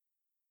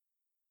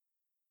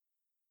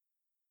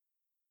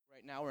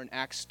Right now we're in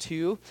Acts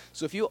 2,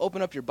 so if you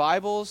open up your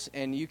Bibles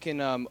and you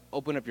can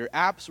open up your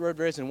apps,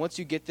 wherever it is, and once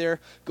you get there,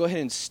 go ahead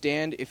and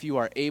stand if you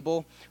are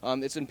able.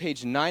 It's on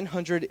page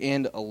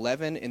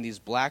 911 in these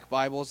black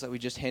Bibles that we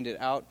just handed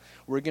out.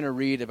 We're going to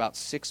read about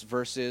 6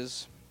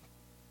 verses.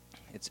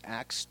 It's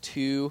Acts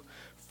 2,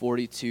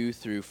 42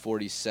 through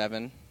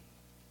 47.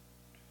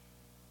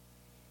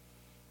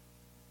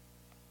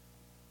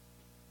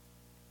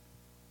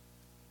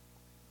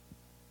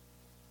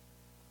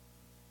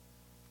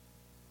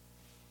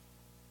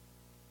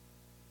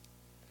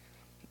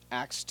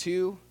 Acts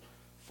 2,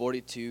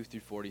 42 through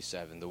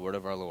 47, the word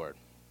of our Lord.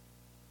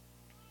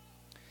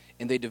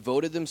 And they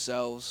devoted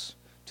themselves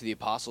to the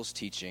apostles'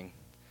 teaching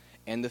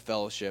and the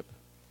fellowship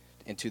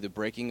and to the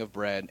breaking of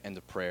bread and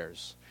the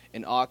prayers.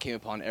 And awe came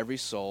upon every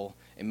soul,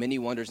 and many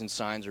wonders and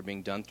signs were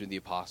being done through the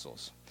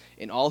apostles.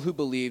 And all who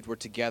believed were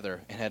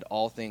together and had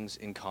all things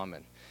in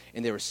common.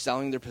 And they were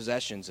selling their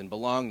possessions and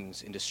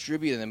belongings and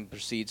distributing them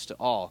proceeds to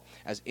all,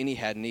 as any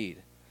had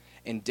need.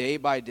 And day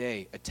by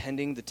day,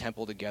 attending the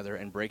temple together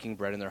and breaking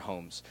bread in their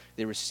homes,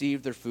 they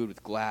received their food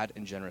with glad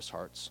and generous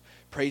hearts,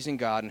 praising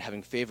God and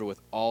having favor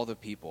with all the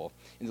people.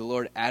 And the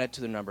Lord added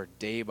to their number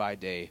day by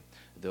day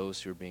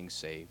those who were being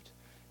saved.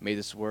 May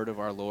this word of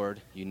our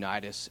Lord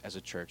unite us as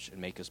a church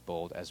and make us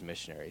bold as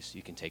missionaries.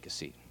 You can take a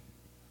seat.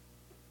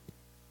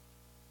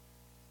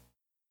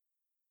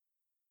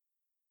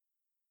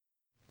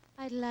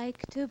 I'd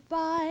like to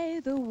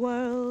buy the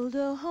world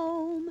a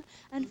home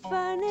and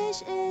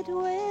furnish it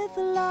with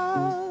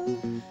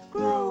love.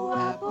 Grow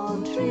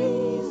apple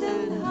trees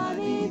and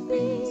honey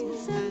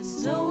bees and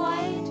snow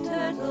white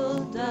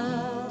turtle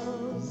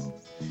doves.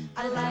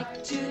 I'd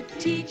like to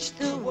teach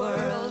the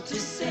world to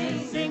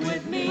sing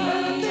with me.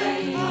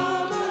 Perfect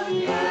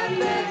harmony,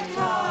 perfect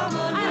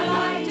harmony. I'd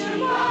like to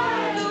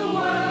buy the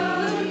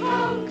world a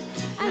coke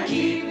and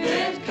keep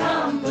it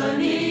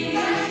company.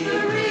 That's the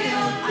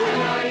real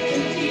thing. I'd like to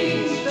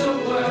teach the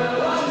world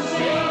to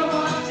sing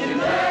in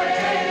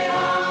perfect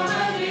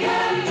harmony.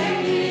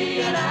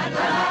 And I'd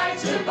like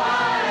to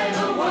buy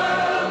the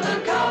world a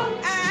coke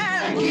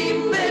and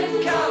keep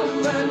it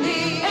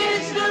company.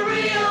 It's the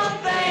real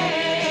thing.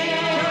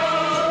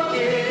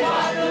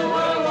 What the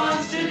world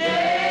wants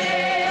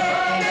today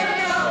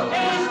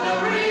is the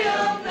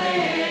real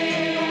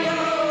thing.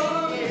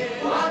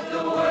 What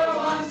the world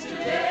wants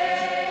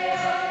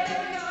today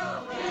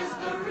is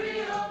the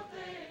real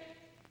thing.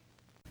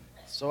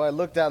 So I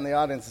looked out in the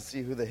audience to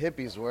see who the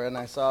hippies were, and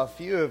I saw a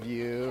few of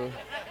you.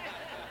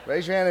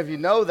 Raise your hand if you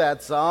know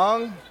that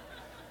song.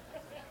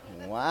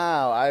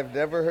 Wow, I've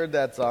never heard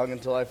that song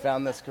until I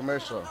found this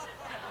commercial.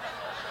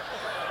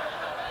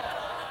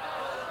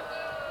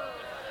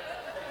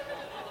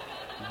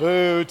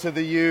 Boo to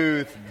the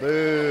youth,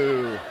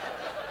 boo.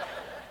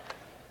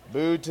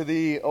 Boo to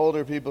the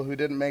older people who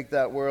didn't make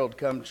that world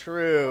come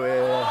true.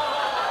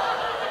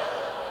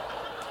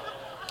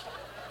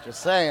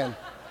 Just saying.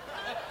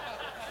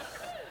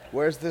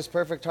 Where's this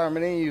perfect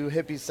harmony you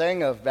hippies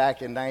sang of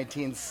back in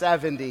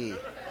 1970?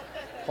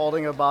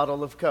 Holding a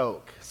bottle of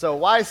Coke. So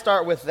why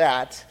start with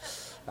that?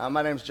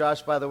 My name's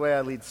Josh, by the way.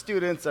 I lead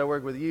students, I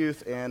work with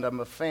youth, and I'm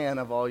a fan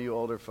of all you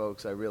older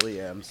folks. I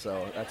really am,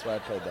 so that's why I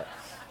played that.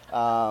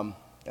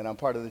 And I'm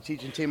part of the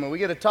teaching team, and we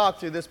get to talk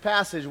through this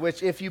passage,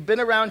 which if you've been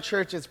around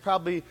church, it's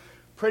probably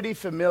pretty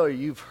familiar.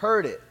 You've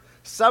heard it.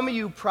 Some of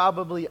you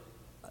probably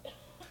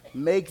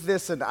make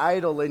this an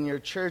idol in your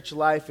church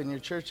life, in your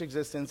church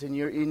existence, in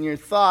your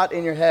thought,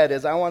 in your head,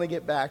 is I want to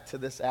get back to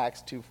this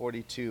Acts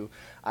 2:42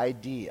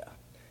 idea.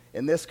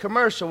 In this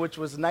commercial, which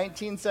was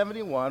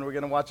 1971, we're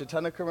going to watch a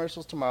ton of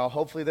commercials tomorrow.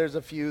 Hopefully there's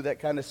a few that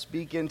kind of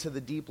speak into the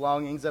deep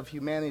longings of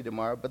humanity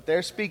tomorrow, but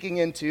they're speaking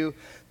into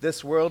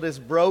this world is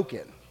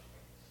broken.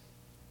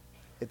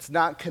 It's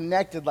not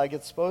connected like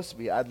it's supposed to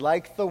be. I'd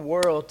like the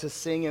world to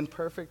sing in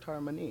perfect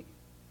harmony.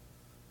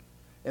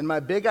 And my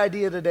big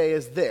idea today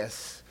is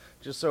this.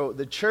 Just so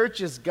the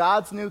church is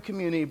God's new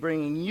community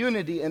bringing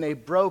unity in a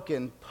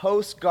broken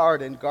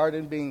post-garden,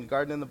 garden being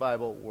garden in the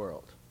Bible,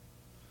 world.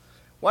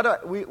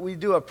 We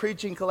do a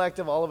preaching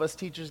collective. All of us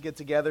teachers get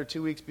together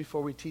 2 weeks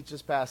before we teach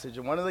this passage.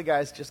 And one of the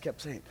guys just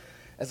kept saying,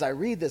 as I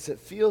read this, it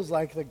feels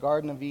like the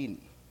Garden of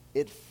Eden.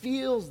 It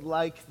feels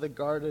like the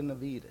Garden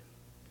of Eden.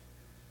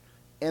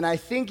 And I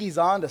think he's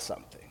onto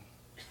something.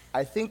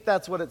 I think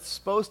that's what it's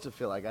supposed to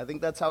feel like. I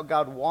think that's how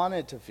God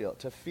wanted to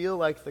feel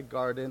like the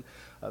Garden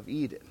of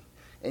Eden.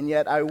 And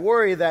yet I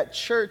worry that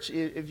church,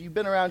 if you've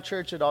been around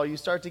church at all, you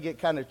start to get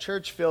kind of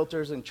church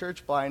filters and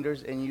church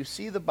blinders, and you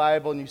see the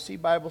Bible and you see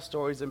Bible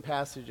stories and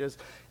passages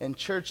and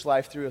church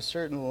life through a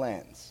certain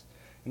lens.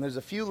 And there's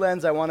a few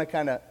lenses I want to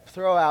kind of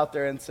throw out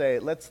there and say,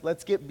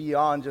 let's get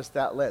beyond just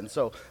that lens.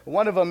 So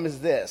one of them is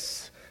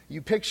this.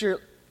 You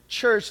picture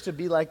church to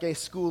be like a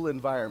school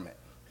environment.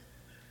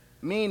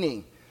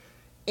 Meaning,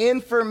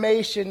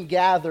 information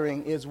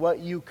gathering is what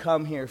you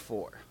come here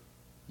for.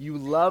 You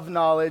love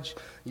knowledge,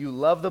 you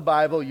love the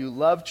Bible, you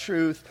love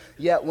truth,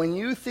 yet when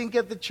you think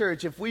of the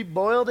church, if we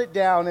boiled it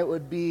down, it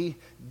would be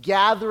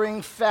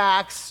gathering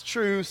facts,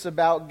 truths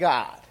about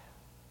God.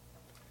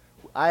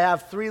 I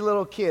have 3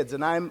 little kids,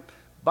 and I'm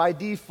by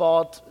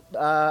default,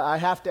 I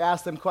have to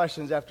ask them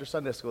questions after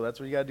Sunday school. That's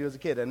what you got to do as a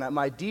kid. And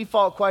my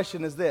default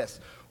question is this: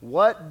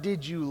 what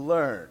did you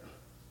learn?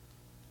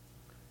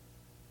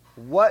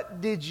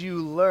 What did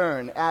you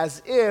learn?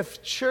 As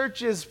if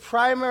church's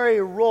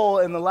primary role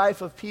in the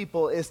life of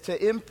people is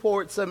to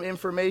import some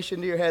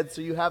information to your head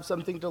so you have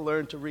something to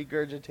learn to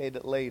regurgitate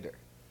it later.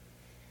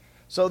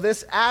 So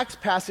this Acts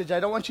passage, I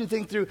don't want you to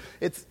think through,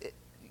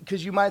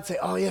 because you might say,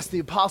 oh yes, the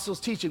apostles'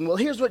 teaching. Well,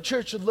 here's what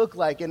church should look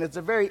like, and it's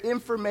a very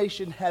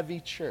information-heavy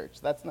church.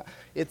 That's not.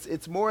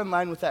 It's more in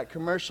line with that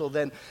commercial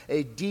than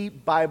a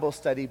deep Bible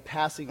study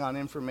passing on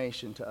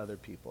information to other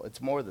people.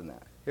 It's more than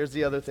that. Here's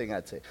the other thing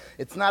I'd say.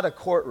 It's not a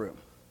courtroom.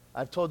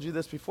 I've told you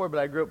this before, but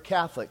I grew up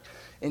Catholic.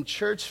 And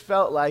church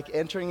felt like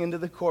entering into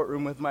the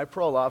courtroom with my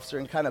parole officer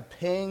and kind of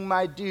paying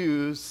my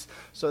dues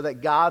so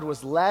that God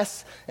was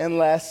less and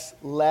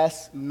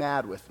less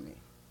mad with me.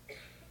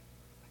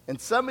 And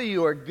some of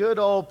you are good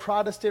old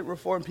Protestant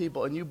Reformed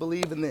people, and you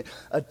believe in the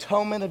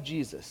atonement of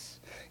Jesus.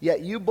 Yet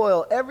you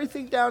boil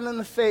everything down in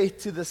the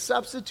faith to the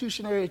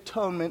substitutionary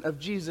atonement of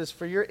Jesus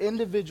for your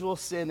individual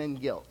sin and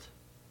guilt.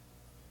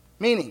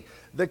 Meaning,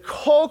 the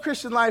whole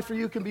Christian life for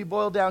you can be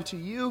boiled down to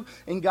you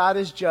and God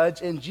as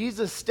judge, and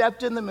Jesus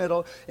stepped in the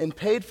middle and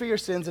paid for your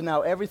sins, and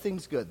now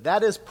everything's good.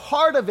 That is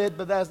part of it,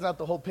 but that is not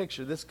the whole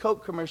picture. This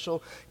Coke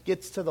commercial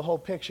gets to the whole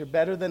picture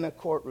better than a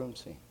courtroom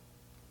scene.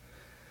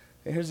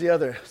 And here's the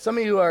other. Some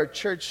of you are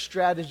church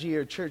strategy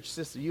or church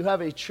system. You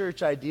have a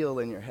church ideal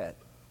in your head.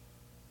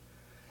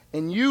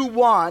 And you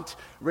want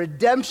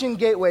Redemption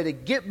Gateway to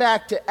get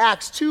back to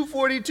Acts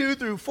 2:42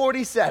 through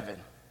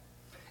 47.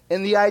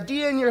 And the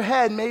idea in your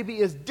head maybe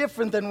is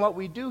different than what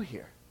we do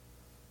here.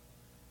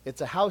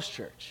 It's a house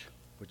church,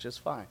 which is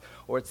fine.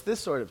 Or it's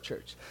this sort of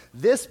church.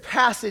 This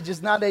passage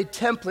is not a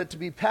template to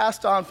be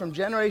passed on from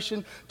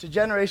generation to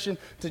generation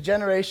to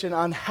generation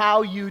on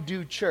how you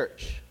do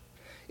church.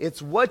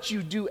 It's what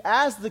you do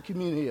as the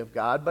community of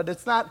God, but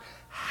it's not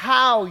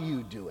how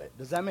you do it.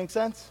 Does that make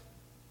sense?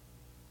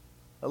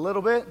 A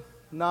little bit?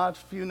 Not a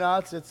few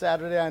nods. It's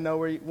Saturday. I know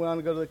we want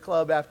to go to the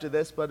club after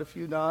this, but a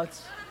few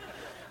nods.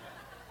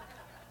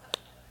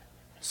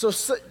 So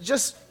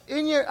just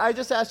I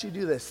just asked you to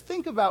do this.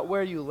 Think about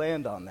where you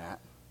land on that.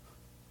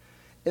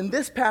 And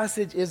this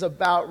passage is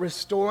about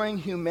restoring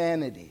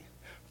humanity,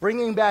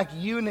 bringing back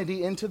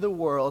unity into the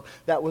world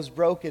that was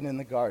broken in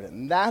the garden.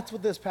 And that's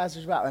what this passage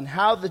is about, and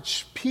how the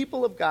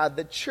people of God,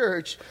 the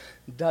church,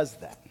 does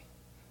that.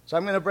 So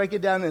I'm going to break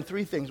it down in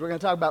three things. We're going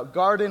to talk about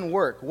garden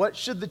work. What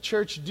should the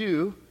church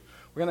do?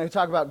 We're going to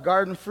talk about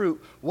garden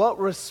fruit. What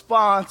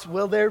response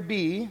will there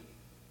be?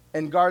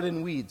 And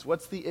garden weeds.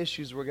 What's the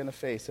issues we're going to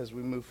face as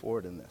we move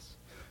forward in this?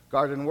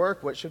 Garden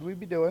work, what should we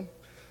be doing?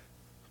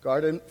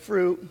 Garden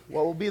fruit,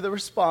 what will be the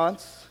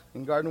response?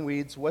 And garden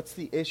weeds, what's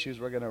the issues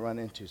we're going to run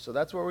into? So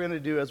that's what we're going to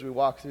do as we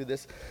walk through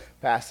this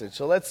passage.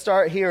 So let's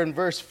start here in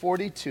verse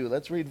 42.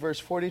 Let's read verse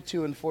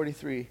 42 and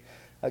 43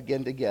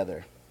 again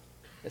together.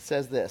 It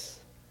says this: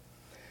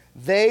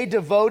 They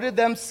devoted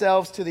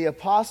themselves to the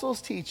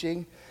apostles'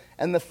 teaching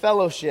and the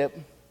fellowship,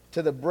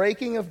 to the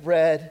breaking of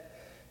bread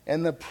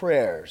and the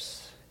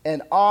prayers.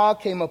 And awe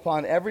came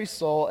upon every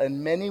soul,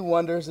 and many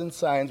wonders and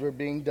signs were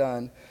being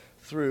done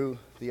through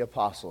the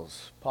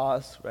apostles.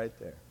 Pause right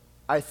there.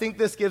 I think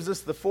this gives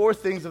us the four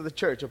things of the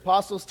church: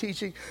 apostles'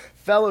 teaching,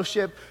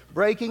 fellowship,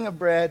 breaking of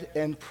bread,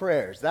 and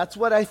prayers. That's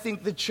what I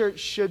think the church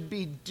should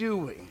be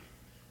doing.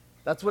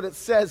 That's what it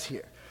says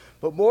here.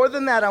 But more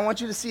than that, I want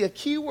you to see a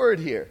key word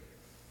here.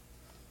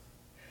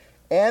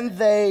 And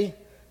they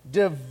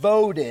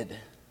devoted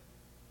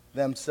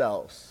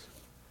themselves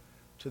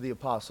to the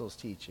apostles'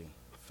 teaching,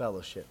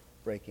 fellowship,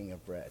 breaking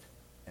of bread,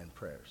 and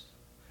prayers.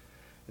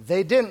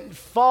 They didn't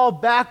fall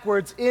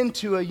backwards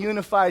into a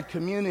unified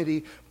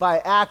community by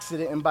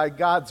accident and by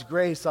God's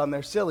grace on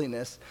their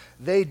silliness.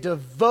 They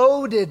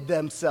devoted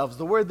themselves.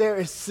 The word there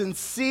is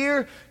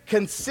sincere,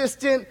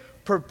 consistent,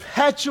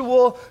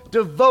 perpetual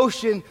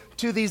devotion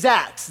to these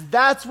acts.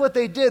 That's what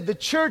they did. The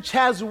church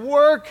has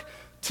work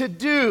to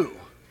do.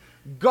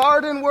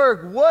 Garden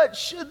work. What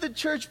should the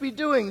church be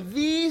doing?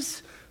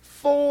 These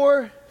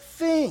four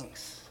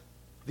things.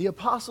 The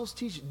apostles'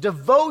 teaching.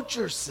 Devote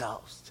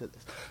yourselves to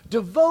this.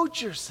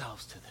 Devote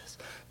yourselves to this.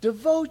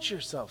 Devote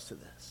yourselves to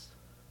this.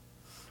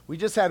 We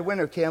just had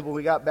winter camp when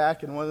we got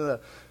back, and one of the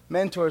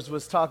mentors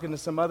was talking to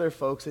some other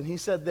folks, and he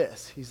said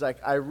this. He's like,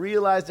 I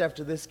realized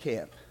after this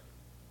camp,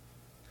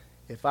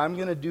 if I'm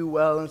going to do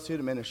well in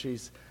student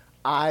ministries,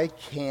 I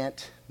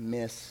can't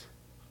miss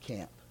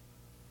camp.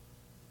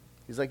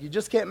 He's like, you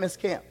just can't miss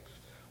camp.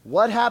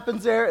 What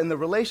happens there and the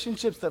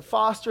relationships that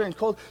foster and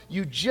cold,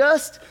 you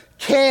just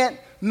can't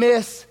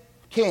miss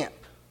camp.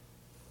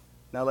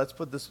 Now let's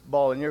put this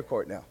ball in your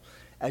court now.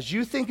 As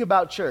you think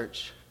about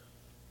church,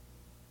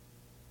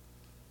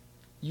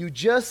 you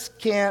just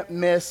can't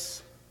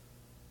miss.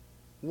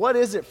 What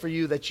is it for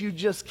you that you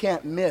just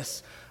can't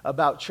miss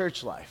about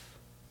church life?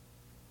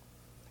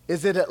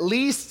 Is it at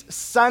least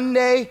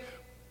Sunday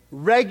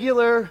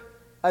regular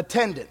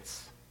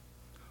attendance?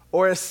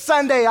 Or is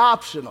Sunday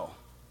optional?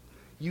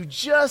 You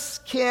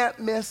just can't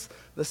miss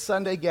the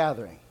Sunday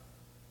gathering.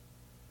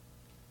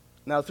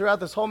 Now, throughout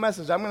this whole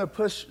message, I'm going to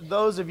push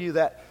those of you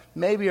that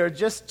maybe are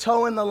just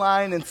toeing the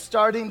line and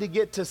starting to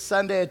get to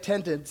Sunday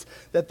attendance,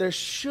 that there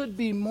should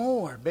be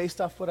more based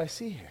off what I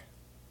see here.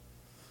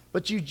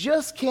 But you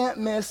just can't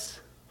miss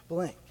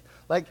blank.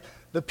 Like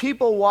the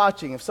people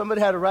watching, if somebody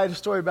had to write a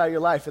story about your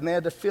life and they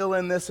had to fill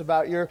in this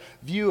about your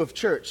view of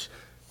church,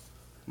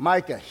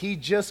 Micah, he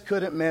just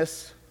couldn't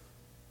miss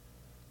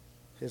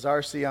his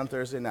RC on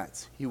Thursday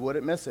nights. He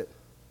wouldn't miss it.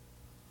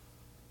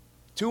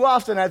 Too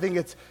often I think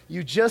it's,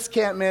 you just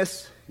can't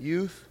miss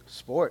youth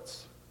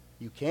sports.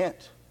 You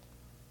can't.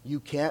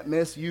 You can't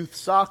miss youth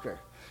soccer.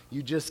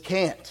 You just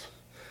can't.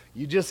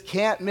 You just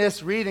can't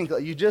miss reading.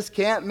 You just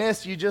can't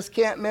miss.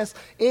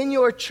 In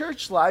your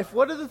church life,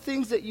 what are the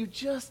things that you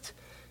just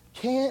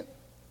can't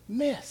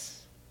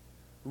miss?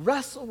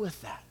 Wrestle with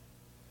that.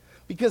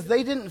 Because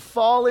they didn't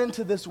fall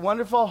into this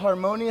wonderful,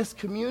 harmonious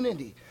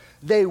community.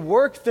 They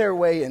worked their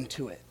way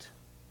into it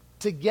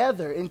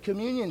together in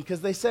communion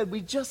because they said,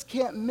 we just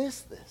can't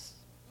miss this.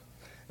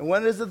 And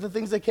what is it, the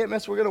things they can't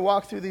miss? We're going to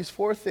walk through these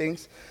 4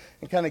 things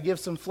and kind of give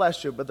some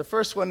flesh to it. But the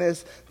first one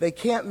is they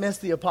can't miss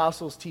the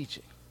apostles'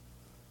 teaching.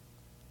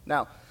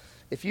 Now,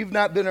 if you've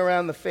not been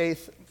around the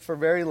faith for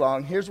very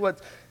long, here's what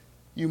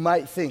you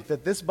might think,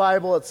 that this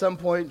Bible at some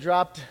point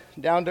dropped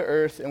down to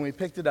earth and we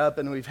picked it up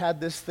and we've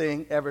had this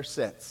thing ever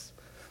since.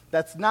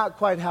 That's not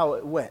quite how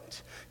it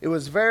went. It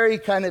was very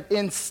kind of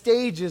in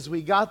stages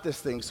we got this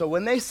thing. So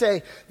when they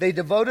say they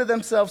devoted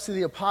themselves to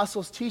the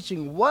apostles'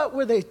 teaching, what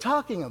were they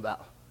talking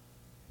about?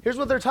 Here's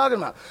what they're talking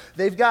about.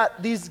 They've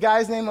got these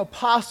guys named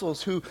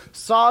apostles who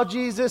saw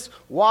Jesus,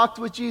 walked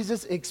with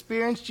Jesus,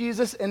 experienced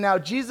Jesus, and now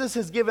Jesus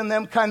has given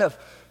them kind of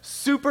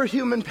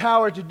superhuman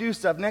power to do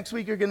stuff. Next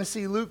week you're going to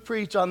see Luke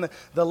preach on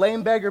the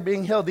lame beggar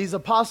being healed. These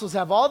apostles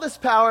have all this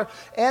power,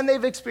 and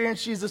they've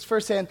experienced Jesus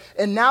firsthand,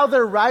 and now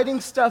they're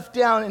writing stuff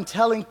down and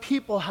telling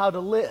people how to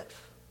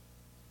live.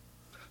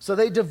 So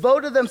they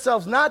devoted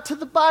themselves not to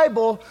the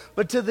Bible,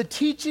 but to the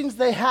teachings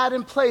they had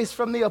in place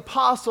from the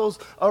apostles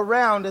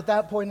around at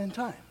that point in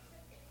time.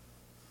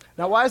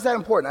 Now, why is that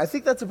important? I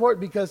think that's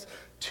important because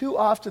too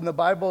often the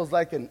Bible is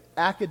like an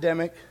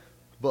academic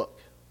book.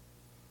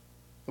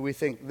 We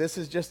think this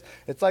is just,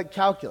 it's like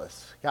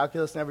calculus.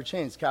 Calculus never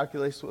changed.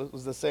 Calculus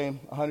was the same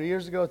 100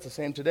 years ago. It's the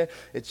same today.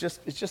 It's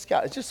just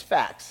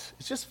facts.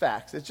 It's just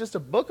facts. It's just a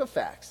book of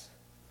facts.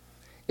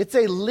 It's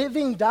a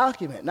living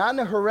document, not in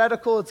a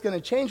heretical, it's going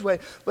to change way,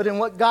 but in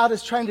what God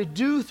is trying to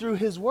do through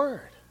His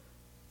Word.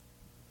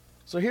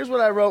 So here's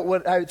what I wrote,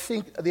 what I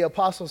think the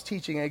apostles'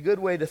 teaching, a good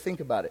way to think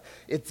about it.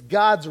 It's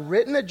God's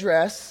written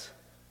address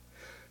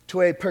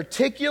to a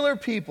particular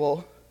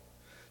people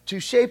to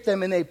shape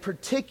them in a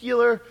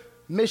particular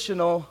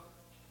missional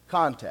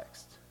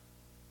context.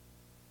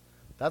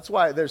 That's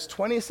why there's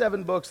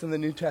 27 books in the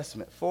New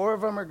Testament. 4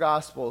 of them are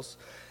Gospels,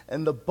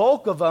 and the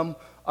bulk of them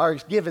are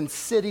given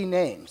city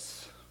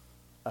names.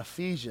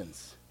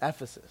 Ephesians,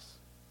 Ephesus.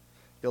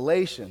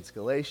 Galatians,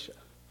 Galatia.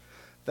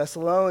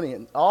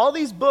 Thessalonians. All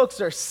these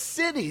books are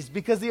cities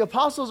because the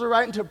apostles are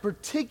writing to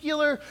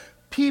particular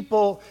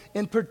people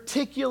in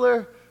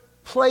particular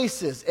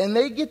places. And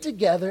they get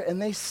together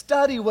and they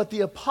study what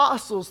the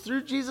apostles,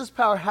 through Jesus'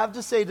 power, have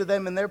to say to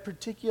them in their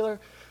particular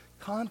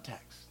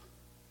context.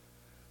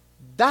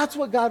 That's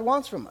what God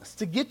wants from us,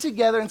 to get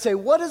together and say,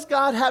 what does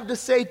God have to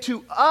say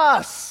to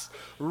us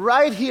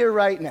right here,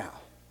 right now?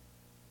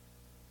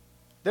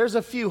 There's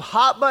a few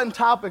hot button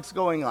topics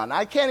going on.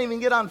 I can't even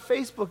get on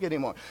Facebook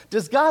anymore.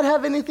 Does God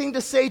have anything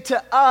to say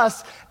to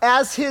us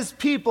as His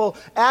people,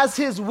 as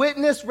His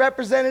witness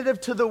representative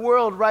to the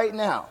world right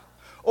now?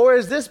 Or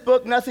is this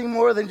book nothing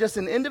more than just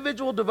an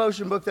individual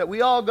devotion book that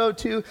we all go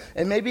to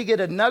and maybe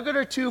get a nugget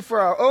or two for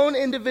our own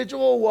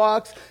individual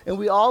walks, and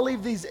we all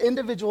leave these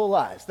individual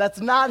lives? That's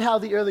not how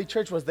the early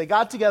church was. They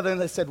got together and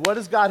they said, what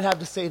does God have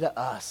to say to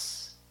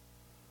us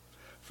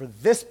for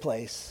this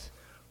place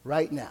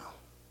right now?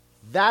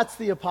 That's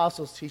the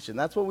apostles' teaching.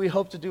 That's what we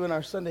hope to do in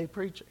our Sunday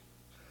preaching.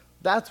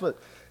 That's what,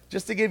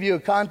 just to give you a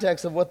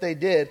context of what they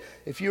did,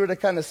 if you were to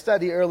kind of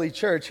study early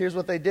church, here's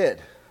what they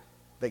did.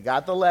 They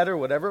got the letter,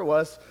 whatever it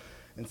was,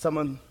 and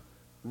someone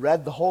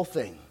read the whole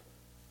thing.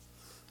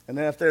 And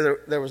then if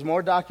there was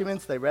more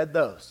documents, they read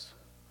those.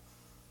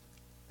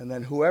 And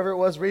then whoever it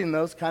was reading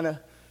those kind of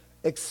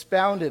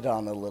expounded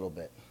on it a little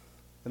bit.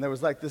 And there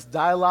was like this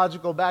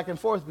dialogical back and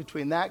forth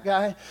between that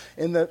guy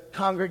and the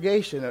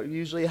congregation,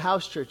 usually a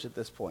house church at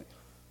this point.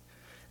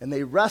 And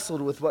they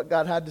wrestled with what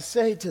God had to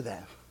say to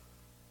them.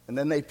 And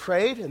then they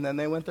prayed, and then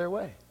they went their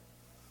way.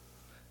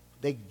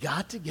 They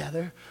got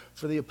together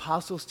for the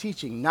apostles'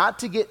 teaching, not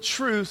to get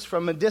truths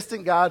from a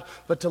distant God,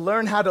 but to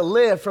learn how to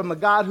live from a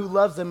God who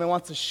loves them and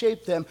wants to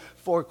shape them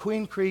for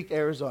Queen Creek,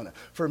 Arizona,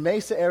 for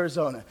Mesa,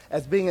 Arizona,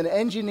 as being an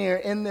engineer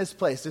in this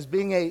place, as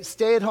being a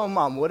stay-at-home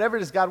mom, whatever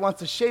it is, God wants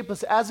to shape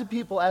us as a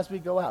people as we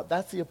go out.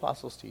 That's the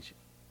apostles' teaching.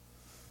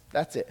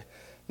 That's it.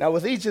 Now,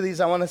 with each of these,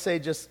 I want to say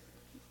just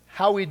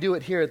how we do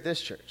it here at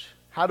this church.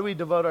 How do we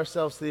devote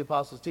ourselves to the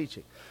apostles'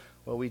 teaching?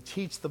 Well, we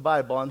teach the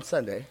Bible on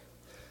Sunday.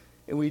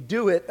 And we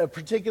do it a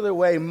particular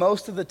way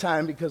most of the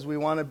time because we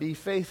want to be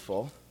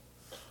faithful.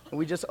 And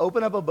we just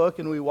open up a book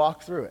and we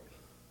walk through it.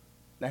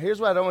 Now, here's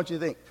what I don't want you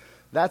to think.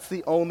 That's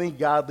the only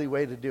godly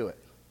way to do it.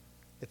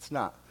 It's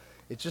not.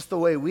 It's just the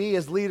way we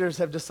as leaders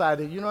have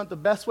decided, you know what, the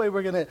best way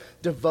we're going to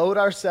devote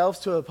ourselves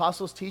to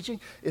apostles' teaching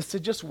is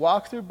to just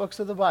walk through books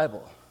of the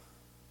Bible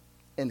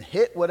and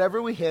hit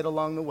whatever we hit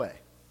along the way.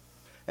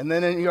 And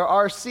then in your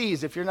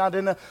RCs, if you're not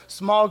in a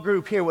small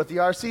group here, what the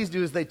RCs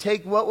do is they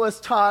take what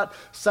was taught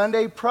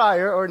Sunday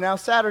prior or now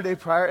Saturday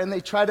prior, and they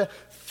try to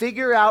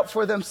figure out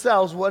for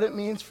themselves what it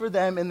means for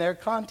them in their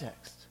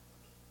context.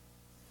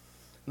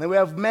 And then we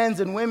have men's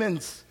and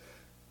women's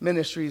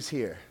ministries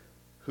here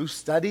who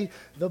study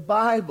the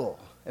Bible.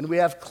 And we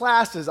have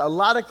classes, a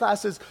lot of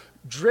classes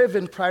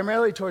driven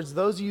primarily towards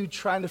those of you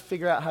trying to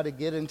figure out how to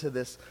get into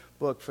this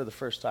book for the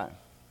first time.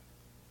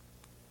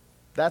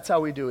 That's how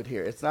we do it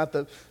here. It's not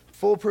the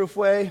foolproof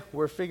way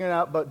we're figuring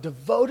out, but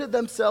devoted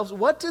themselves.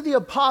 What do the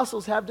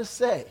apostles have to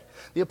say?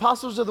 The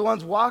apostles are the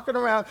ones walking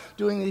around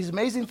doing these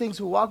amazing things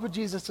who walk with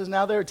Jesus, and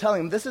now they're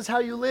telling them, this is how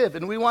you live,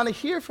 and we want to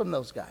hear from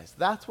those guys.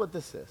 That's what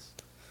this is.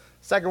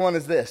 Second one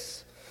is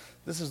this.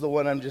 This is the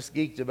one I'm just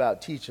geeked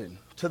about teaching.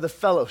 To the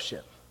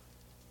fellowship.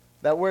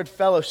 That word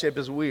fellowship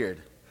is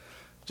weird.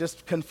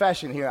 Just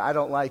confession here, I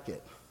don't like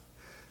it.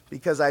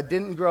 Because I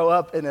didn't grow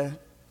up in a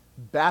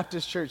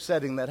Baptist church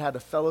setting that had a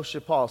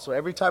fellowship hall. So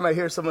every time I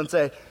hear someone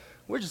say,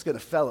 we're just going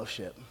to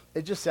fellowship,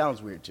 it just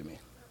sounds weird to me.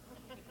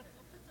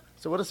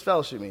 So what does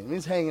fellowship mean? It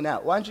means hanging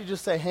out. Why don't you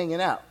just say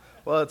hanging out?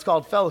 Well, it's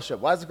called fellowship.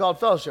 Why is it called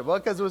fellowship? Well,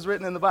 because it was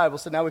written in the Bible,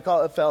 so now we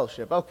call it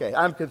fellowship. Okay,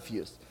 I'm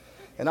confused.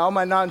 And all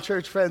my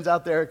non-church friends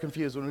out there are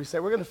confused when we say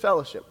we're going to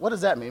fellowship. What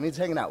does that mean? It means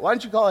hanging out. Why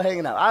don't you call it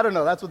hanging out? I don't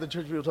know. That's what the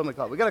church people told me to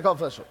call it. We got to call it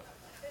fellowship.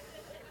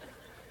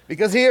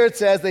 Because here it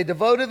says they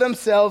devoted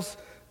themselves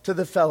to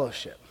the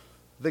fellowship.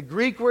 The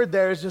Greek word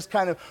there is just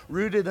kind of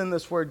rooted in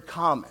this word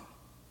common.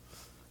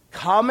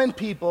 Common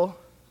people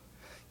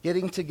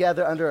getting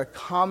together under a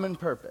common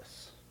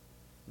purpose.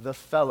 The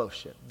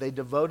fellowship. They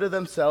devoted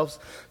themselves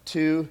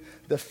to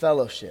the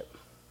fellowship.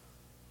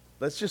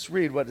 Let's just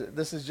read what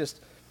this is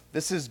just.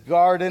 This is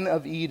Garden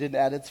of Eden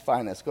at its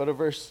finest. Go to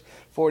verse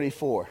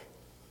 44.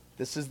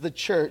 This is the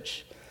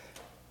church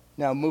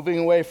now moving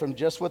away from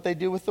just what they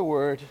do with the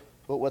word,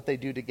 but what they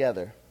do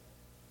together.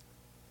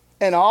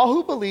 And all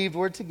who believed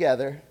were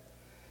together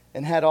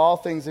and had all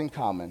things in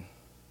common.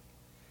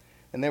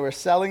 And they were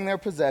selling their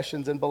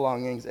possessions and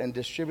belongings and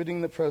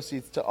distributing the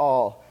proceeds to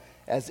all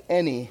as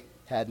any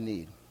had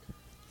need.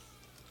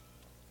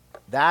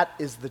 That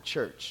is the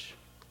church.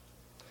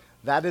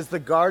 That is the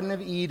Garden of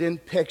Eden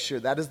picture.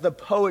 That is the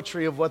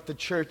poetry of what the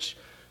church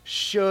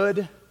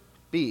should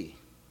be.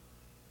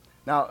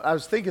 Now, I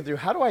was thinking through,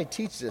 how do I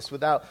teach this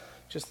without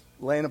just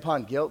laying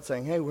upon guilt,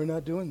 saying, hey, we're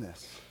not doing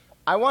this?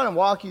 I want to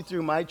walk you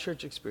through my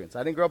church experience.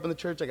 I didn't grow up in the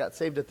church. I got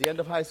saved at the end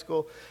of high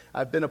school.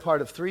 I've been a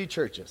part of 3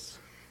 churches,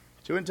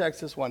 2 in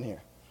Texas, 1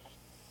 here.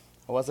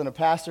 I wasn't a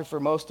pastor for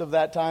most of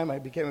that time. I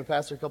became a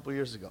pastor a couple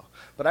years ago.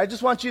 But I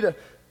just want you to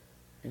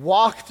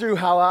walk through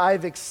how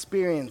I've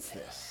experienced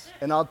this.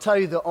 And I'll tell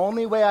you, the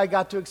only way I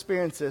got to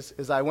experience this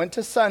is I went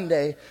to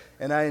Sunday,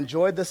 and I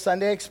enjoyed the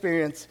Sunday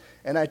experience,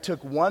 and I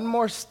took one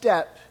more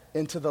step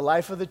into the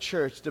life of the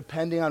church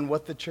depending on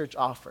what the church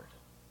offered.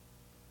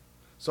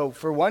 So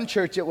for one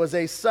church, it was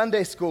a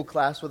Sunday school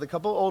class with a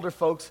couple of older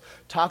folks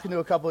talking to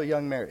a couple of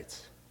young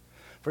marrieds.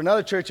 For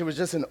another church, it was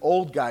just an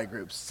old guy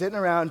group, sitting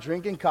around,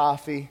 drinking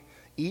coffee,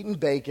 eating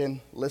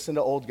bacon, listening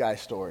to old guy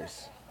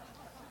stories.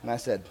 And I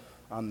said,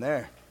 I'm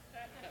there.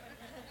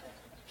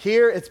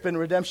 Here, it's been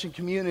redemption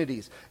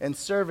communities and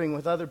serving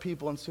with other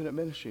people in student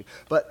ministry.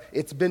 But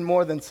it's been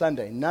more than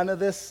Sunday. None of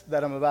this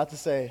that I'm about to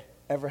say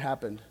ever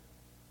happened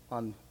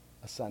on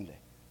a Sunday.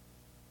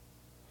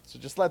 So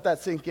just let that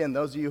sink in,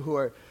 those of you who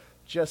are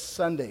just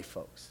Sunday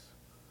folks.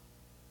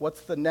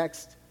 What's the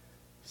next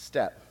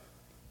step?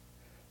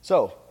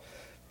 So,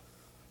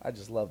 I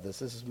just love this.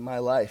 This is my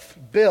life.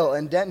 Bill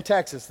in Denton,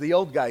 Texas, the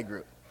old guy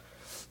group.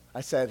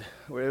 I said,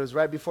 it was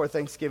right before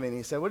Thanksgiving.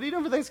 He said, what are you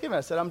doing for Thanksgiving?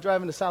 I said, I'm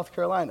driving to South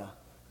Carolina.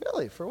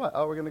 Really? For what?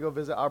 Oh, we're going to go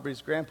visit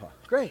Aubrey's grandpa.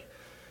 Great.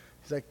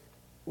 He's like,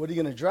 what are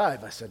you going to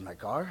drive? I said, my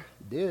car.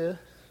 Duh. And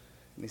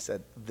he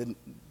said,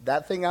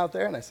 that thing out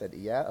there? And I said,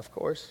 yeah, of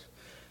course.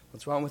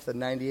 What's wrong with the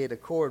 98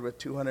 Accord with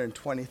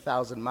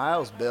 220,000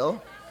 miles,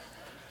 Bill?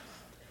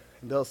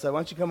 And Bill said, why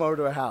don't you come over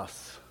to our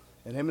house?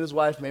 And him and his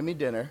wife made me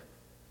dinner.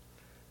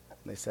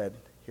 And they said,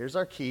 here's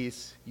our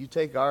keys. You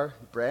take our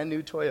brand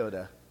new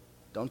Toyota.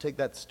 Don't take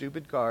that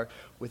stupid car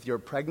with your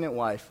pregnant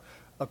wife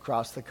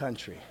across the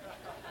country.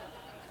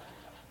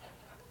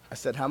 I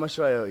said, how much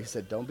do I owe? He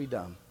said, don't be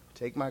dumb.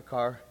 Take my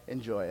car,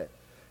 enjoy it.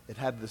 It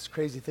had this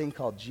crazy thing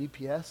called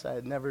GPS I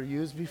had never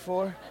used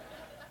before.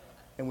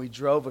 And we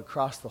drove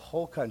across the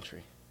whole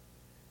country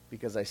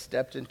because I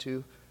stepped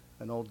into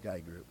an old guy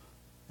group.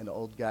 An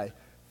old guy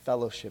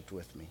fellowshipped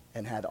with me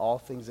and had all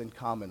things in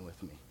common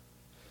with me.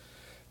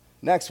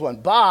 Next one,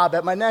 Bob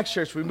at my next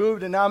church. We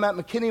moved and now I'm at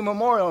McKinney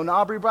Memorial and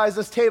Aubrey buys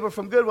this table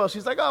from Goodwill.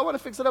 She's like, oh, I want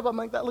to fix it up. I'm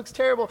like, that looks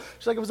terrible.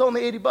 She's like, it was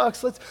only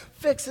 $80. Let's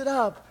fix it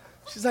up.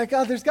 She's like,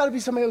 oh, there's got to be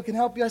somebody who can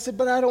help you. I said,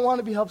 but I don't want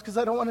to be helped because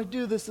I don't want to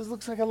do this. This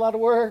looks like a lot of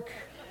work.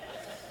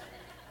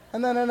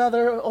 And then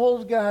another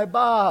old guy,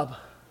 Bob.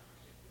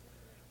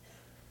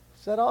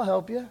 said, I'll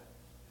help you.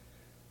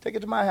 Take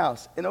it to my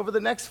house. And over the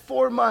next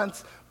 4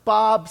 months,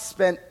 Bob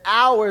spent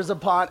hours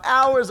upon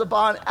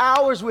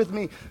hours with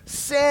me,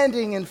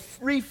 sanding and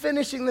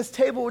refinishing this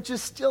table, which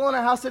is still in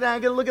our house today. I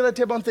get to look at that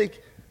table and think,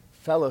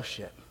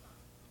 fellowship.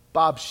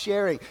 Bob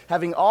sharing,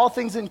 having all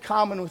things in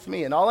common with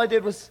me. And all I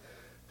did was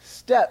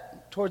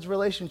step towards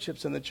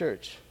relationships in the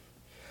church.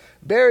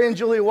 Barry and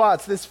Julia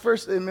Watts, this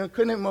first, in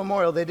McKinnon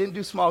Memorial, they didn't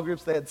do small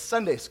groups, they had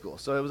Sunday school.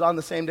 So it was on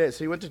the same day.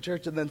 So you went to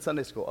church and then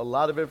Sunday school. A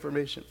lot of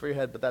information for your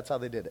head, but that's how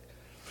they did it.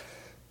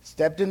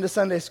 Stepped into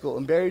Sunday school,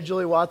 and Barry and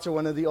Julia Watts are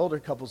one of the older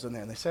couples in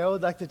there. And they say, I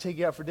would like to take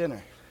you out for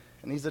dinner.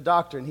 And he's a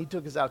doctor, and he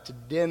took us out to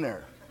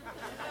dinner.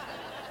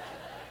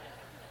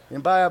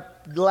 And buy a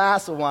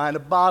glass of wine, a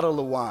bottle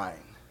of wine,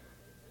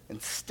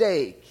 and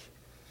steak.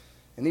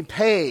 And he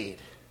paid,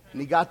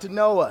 and he got to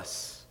know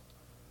us.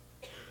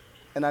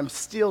 And I'm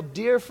still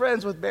dear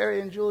friends with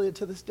Barry and Julia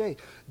to this day.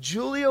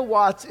 Julia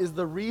Watts is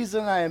the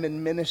reason I am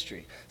in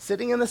ministry.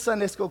 Sitting in the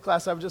Sunday school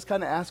class, I would just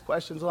kind of ask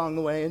questions along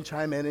the way and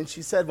chime in. And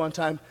she said one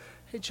time,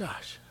 hey,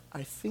 Josh,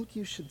 I think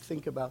you should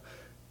think about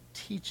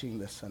teaching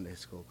this Sunday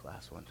school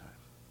class one time.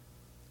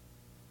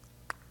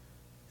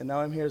 And now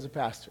I'm here as a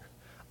pastor.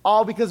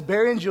 All because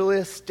Barry and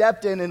Julia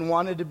stepped in and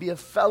wanted to be a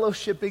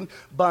fellowshipping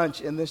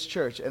bunch in this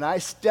church. And I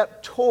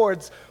stepped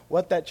towards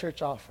what that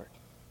church offered.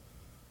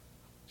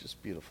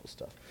 Just beautiful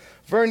stuff.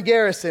 Vern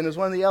Garrison is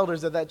one of the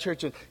elders at that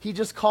church, and he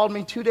just called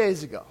me 2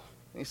 days ago.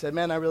 And he said,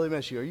 man, I really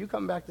miss you. Are you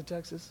coming back to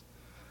Texas?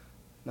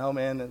 No,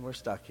 man, we're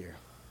stuck here.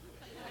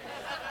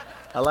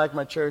 I like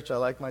my church. I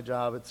like my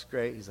job. It's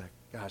great. He's like,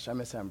 gosh, I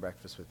miss having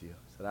breakfast with you.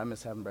 I said, I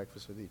miss having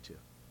breakfast with you too.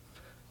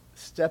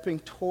 Stepping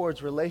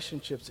towards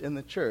relationships in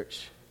the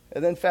church.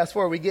 And then fast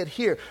forward, we get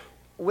here.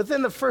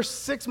 Within the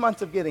first 6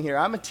 months of getting here,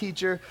 I'm a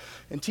teacher,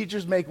 and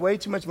teachers make way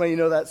too much money. You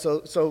know that.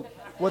 So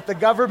what the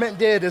government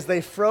did is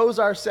they froze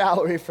our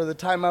salary for the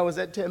time I was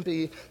at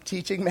Tempe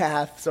teaching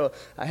math. So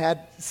I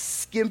had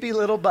skimpy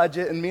little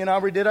budget, and me and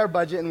Aubrey did our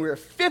budget, and we were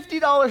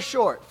 $50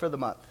 short for the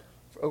month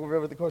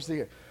over the course of the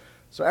year.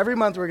 So every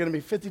month we're going to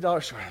be $50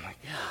 short. I'm like,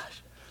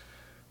 gosh,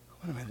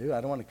 what am I going to do?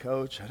 I don't want to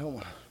coach. I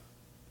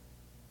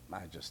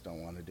just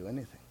don't want to do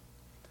anything.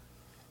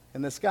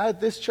 And this guy at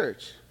this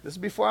church, this is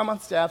before I'm on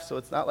staff, so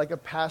it's not like a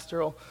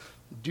pastoral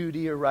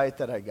duty or right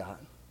that I got,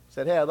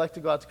 said, hey, I'd like to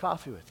go out to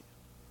coffee with you.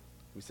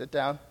 We sit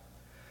down.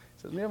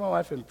 He says, me and my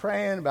wife have been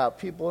praying about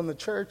people in the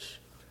church.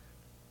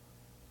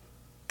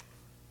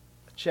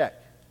 A check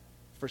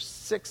for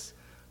 $600.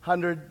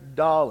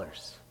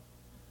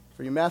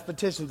 For you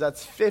mathematicians,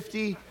 that's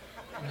 $50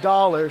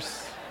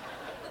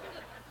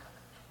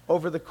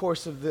 over the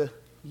course of the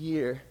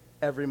year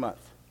every month.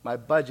 My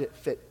budget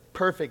fit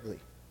perfectly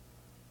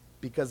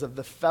because of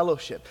the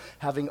fellowship,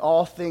 having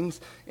all things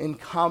in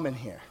common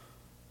here.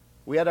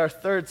 We had our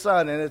third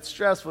son, and it's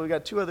stressful. We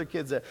got 2 other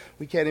kids that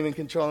we can't even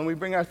control, and we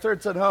bring our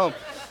third son home.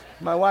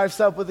 My wife's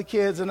up with the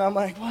kids, and I'm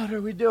like, what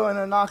are we doing?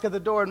 I knock at the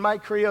door, and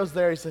Mike Creo's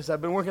there. He says, I've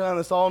been working on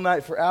this all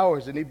night for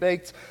hours, and he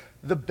baked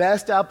the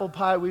best apple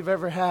pie we've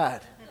ever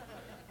had.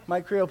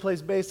 Mike Creo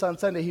plays bass on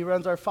Sunday. He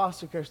runs our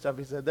foster care stuff.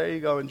 He said, there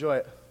you go, enjoy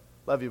it.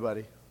 Love you,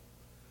 buddy.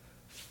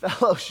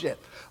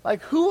 Fellowship.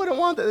 Like, who wouldn't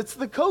want that? It's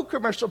the Coke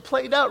commercial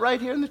played out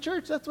right here in the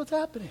church. That's what's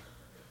happening.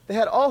 They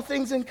had all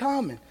things in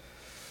common.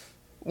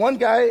 One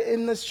guy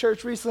in this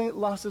church recently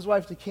lost his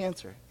wife to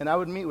cancer, and I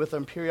would meet with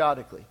him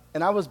periodically.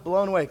 And I was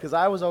blown away because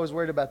I was always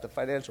worried about the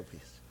financial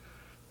piece.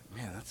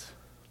 Man, that's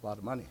a lot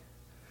of money.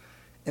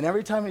 And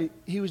every time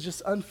he was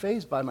just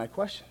unfazed by my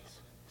questions.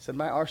 He said,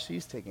 my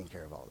RC's taking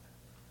care of all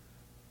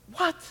that.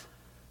 What?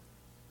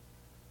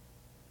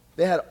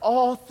 They had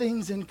all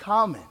things in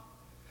common.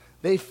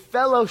 They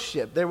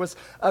fellowshiped. There was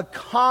a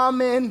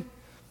common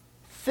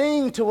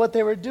thing to what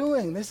they were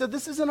doing. They said,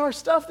 this isn't our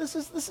stuff. This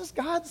is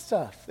God's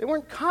stuff. They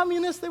weren't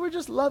communists. They were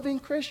just loving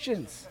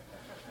Christians.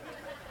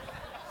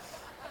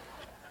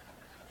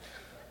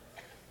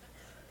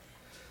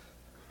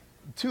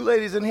 Two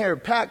ladies in here,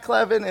 Pat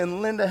Clevin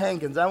and Linda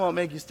Hankins. I won't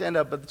make you stand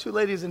up, but the 2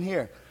 ladies in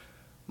here,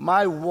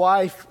 my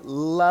wife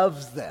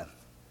loves them.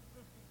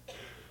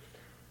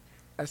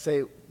 I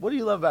say, what do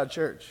you love about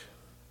church?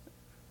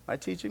 My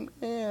teaching?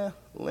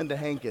 Linda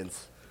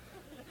Hankins.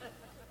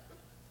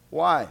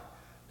 Why?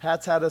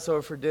 Pat's had us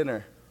over for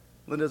dinner.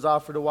 Linda's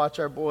offered to watch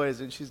our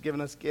boys, and she's given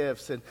us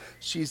gifts, and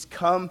she's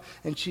come,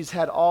 and she's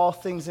had all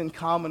things in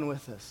common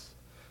with us.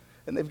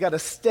 And they've got a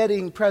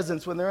steadying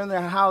presence when they're in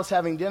their house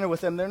having dinner with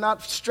them. They're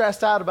not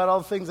stressed out about all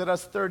the things that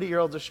us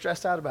 30-year-olds are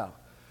stressed out about.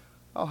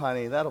 Oh,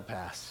 honey, that'll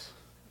pass.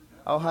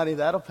 Oh, honey,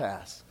 that'll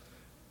pass.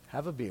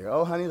 Have a beer.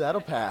 Oh, honey,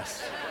 that'll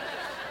pass.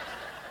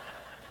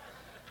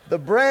 The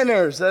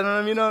Brenners, I don't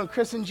know if you know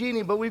Chris and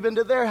Jeannie, but we've been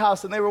to their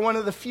house, and they were one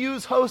of the few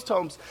host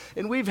homes,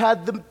 and we've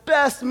had the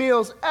best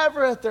meals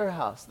ever at their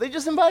house. They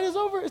just invite us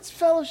over. It's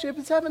fellowship.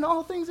 It's having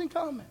all things in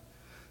common.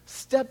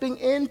 Stepping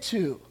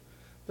into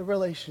the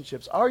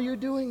relationships. Are you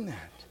doing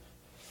that?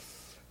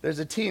 There's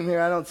a team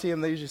here. I don't see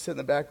them. They usually sit in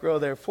the back row.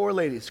 There are 4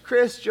 ladies,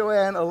 Chris,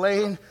 Joanne,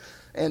 Elaine,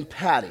 and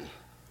Patty.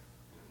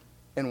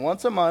 And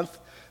once a month,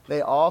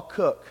 they all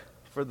cook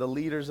for the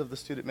leaders of the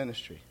student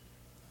ministry.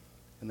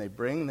 And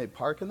they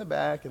park in the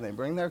back, and they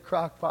bring their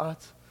crock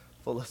pots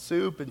full of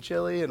soup and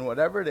chili and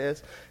whatever it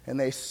is, and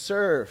they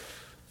serve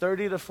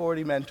 30 to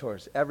 40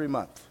 mentors every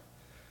month.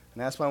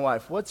 And I asked my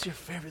wife, what's your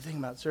favorite thing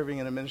about serving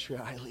in a ministry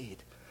I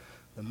lead?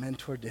 The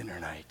mentor dinner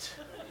night.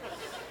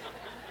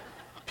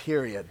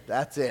 Period.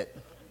 That's it.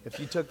 If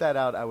you took that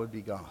out, I would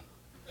be gone.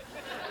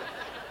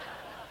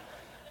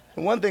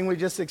 And one thing we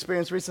just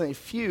experienced recently,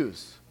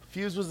 Fuse.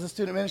 Fuse was the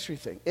student ministry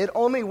thing. It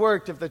only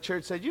worked if the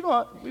church said, you know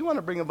what, we want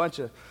to bring a bunch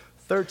of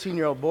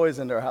 13-year-old boys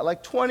into our house.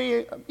 Like 20,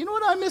 you know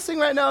what I'm missing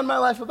right now in my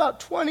life?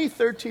 About 20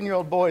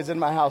 13-year-old boys in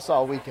my house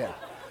all weekend.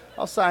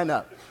 I'll sign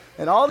up.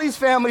 And all these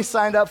families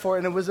signed up for it,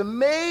 and it was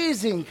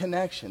amazing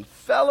connection,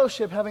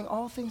 fellowship, having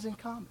all things in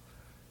common.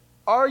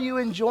 Are you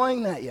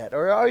enjoying that yet?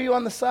 Or are you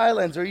on the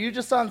sidelines? Or are you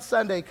just on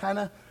Sunday kind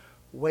of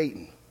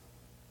waiting?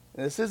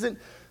 And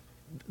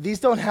these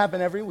don't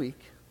happen every week,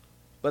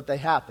 but they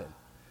happen.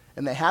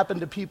 And they happen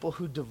to people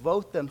who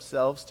devote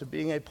themselves to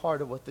being a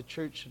part of what the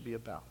church should be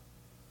about.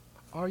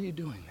 Are you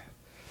doing that?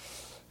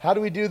 How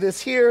do we do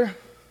this here?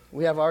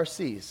 We have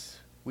RCs.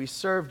 We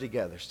serve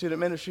together.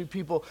 Student ministry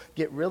people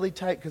get really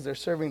tight because they're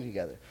serving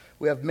together.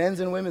 We have men's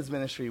and women's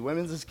ministry.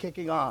 Women's is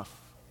kicking off.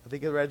 I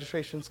think the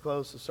registration's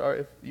closed, so sorry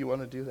if you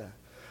want to do that.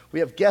 We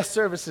have guest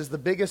services, the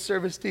biggest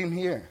service team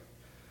here.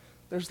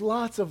 There's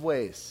lots of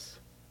ways.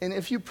 And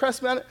if you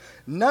press me on it,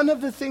 none of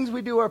the things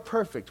we do are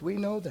perfect. We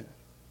know that.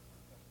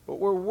 But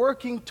we're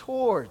working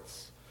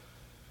towards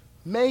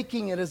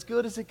making it as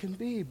good as it can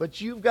be.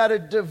 But you've got to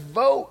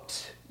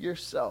devote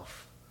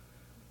yourself.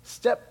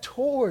 Step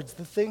towards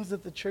the things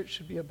that the church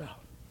should be about.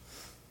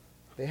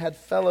 They had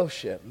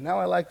fellowship. Now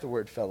I like the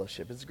word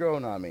fellowship. It's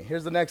growing on me.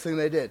 Here's the next thing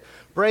they did.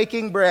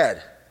 Breaking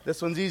bread.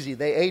 This one's easy.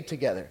 They ate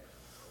together.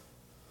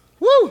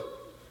 Woo!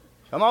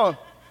 Come on.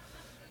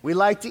 We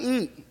like to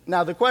eat.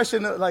 Now the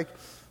question, like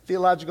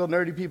theological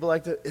nerdy people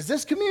like to, is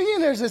this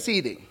communion or is this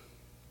eating?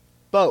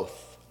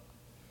 Both.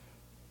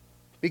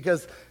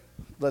 Because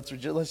let's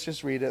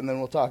just read it and then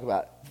we'll talk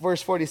about it.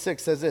 Verse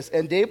 46 says this,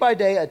 and day by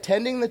day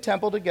attending the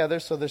temple together,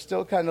 so they're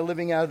still kind of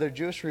living out of their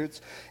Jewish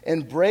roots,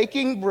 and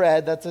breaking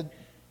bread, that's a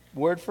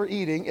word for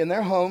eating, in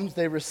their homes,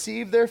 they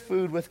received their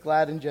food with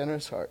glad and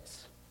generous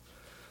hearts.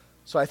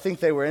 So I think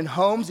they were in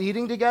homes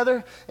eating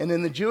together, and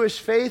in the Jewish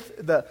faith,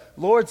 the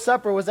Lord's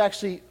Supper was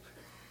actually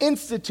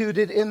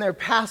instituted in their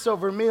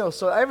Passover meal.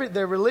 So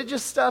their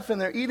religious stuff and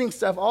their eating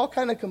stuff all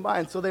kind of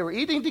combined. So they were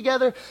eating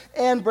together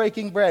and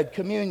breaking bread,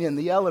 communion,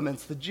 the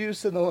elements, the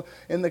juice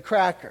in the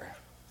cracker.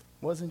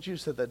 It wasn't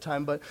juice at that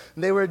time, but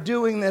they were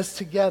doing this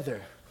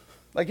together.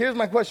 Like, here's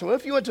my question. What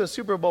if you went to a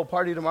Super Bowl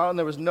party tomorrow and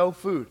there was no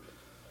food?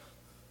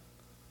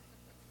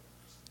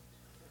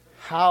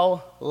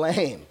 How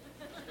lame.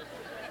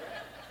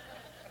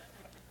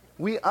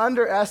 We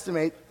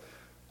underestimate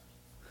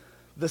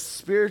the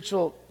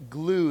spiritual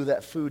glue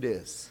that food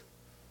is.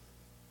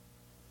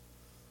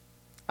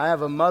 I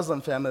have a Muslim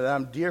family that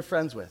I'm dear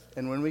friends with,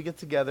 and when we get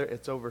together,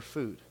 it's over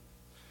food.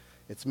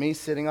 It's me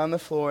sitting on the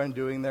floor and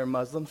doing their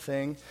Muslim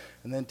thing,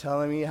 and then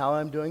telling me how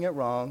I'm doing it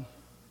wrong.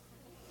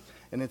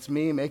 And it's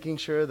me making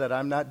sure that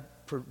I'm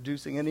not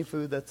producing any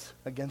food that's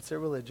against their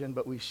religion,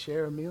 but we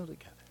share a meal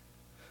together.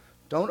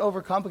 Don't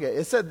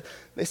overcomplicate.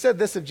 They said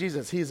this of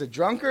Jesus. He's a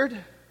drunkard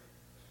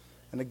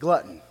and a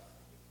glutton.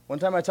 One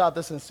time I taught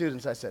this to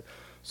students. I said,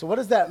 so what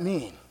does that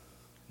mean?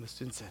 And the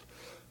student said,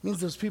 it means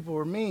those people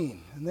were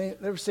mean, and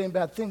they were saying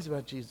bad things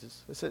about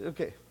Jesus. I said,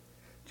 okay,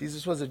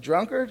 Jesus was a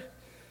drunkard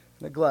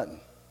and a glutton.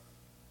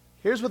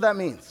 Here's what that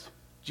means.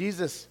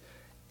 Jesus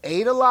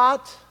ate a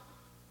lot,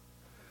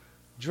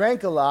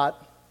 drank a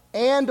lot,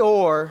 and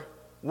or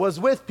was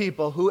with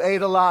people who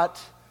ate a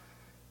lot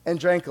and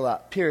drank a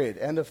lot, period.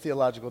 End of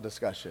theological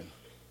discussion.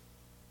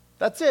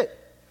 That's it.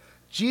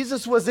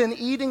 Jesus was in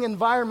eating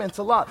environments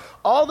a lot.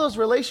 All those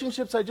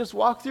relationships I just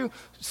walked through,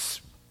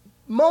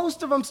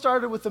 most of them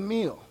started with a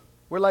meal,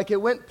 where like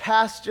it went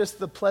past just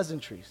the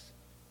pleasantries.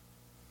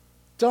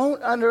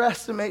 Don't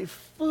underestimate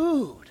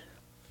food.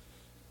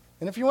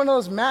 And if you're one of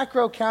those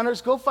macro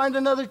counters, go find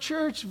another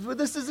church.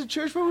 This is a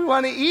church where we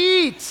want to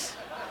eat.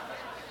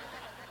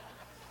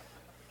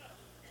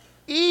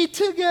 Eat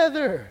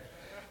together.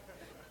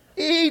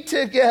 Eat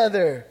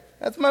together.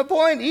 That's my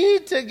point.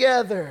 Eat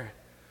together.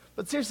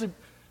 But seriously,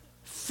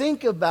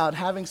 think about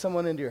having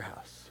someone into your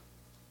house.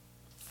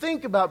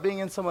 Think about being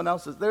in someone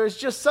else's. There is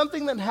just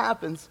something that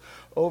happens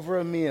over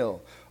a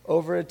meal,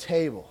 over a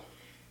table.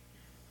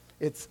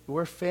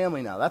 We're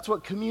family now. That's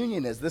what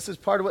communion is. This is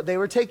part of what they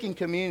were taking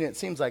communion, it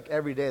seems like,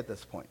 every day at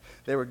this point.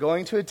 They were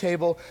going to a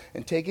table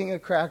and taking a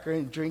cracker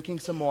and drinking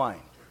some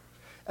wine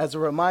as a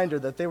reminder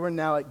that they were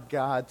now at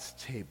God's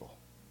table.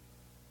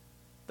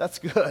 That's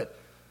good.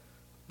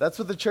 That's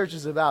what the church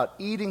is about,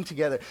 eating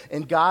together,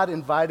 and God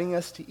inviting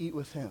us to eat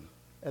with him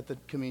at the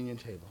communion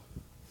table.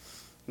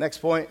 Next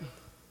point,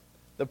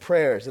 the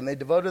prayers. And they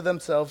devoted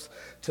themselves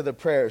to the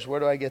prayers. Where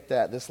do I get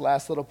that? This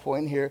last little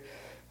point here,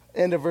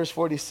 end of verse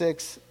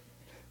 46.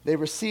 They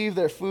received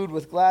their food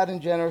with glad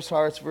and generous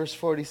hearts, verse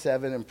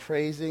 47, and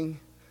praising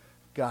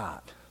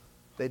God.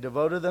 They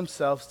devoted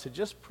themselves to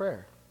just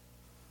prayer.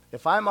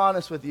 If I'm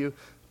honest with you,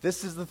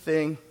 this is the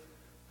thing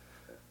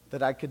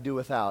that I could do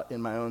without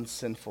in my own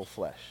sinful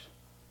flesh.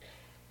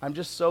 I'm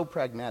just so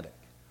pragmatic.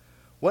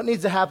 What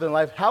needs to happen in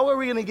life? How are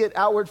we going to get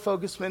outward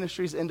focused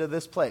ministries into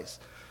this place?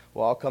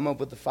 Well, I'll come up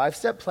with the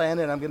 5-step plan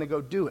and I'm going to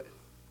go do it.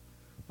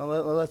 Now,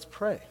 let's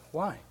pray.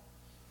 Why?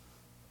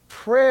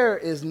 Prayer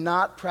is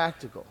not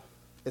practical.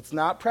 It's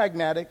not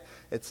pragmatic.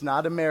 It's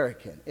not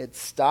American. It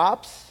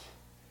stops.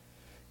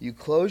 You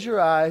close your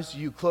eyes.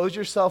 You close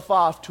yourself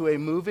off to a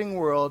moving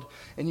world,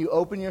 and you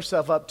open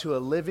yourself up to a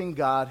living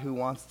God who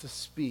wants to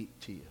speak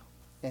to you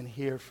and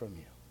hear from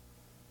you.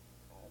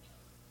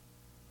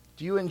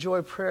 Do you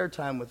enjoy prayer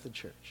time with the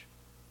church?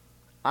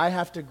 I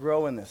have to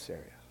grow in this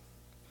area.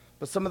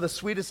 But some of the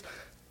sweetest,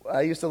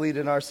 I used to lead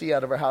an RC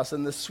out of our house,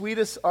 and the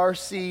sweetest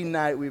RC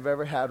night we've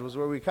ever had was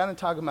where we kind of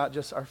talk about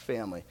just our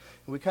family.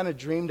 And we kind of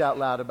dreamed out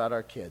loud about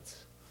our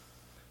kids.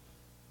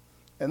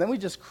 And then we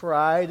just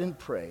cried and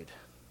prayed.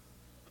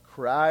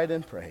 Cried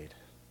and prayed.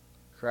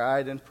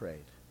 Cried and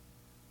prayed.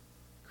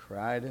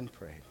 Cried and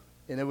prayed.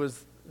 And it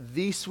was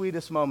the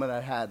sweetest moment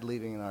I had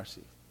leading an RC.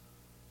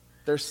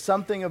 There's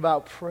something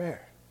about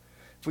prayer.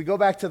 If we go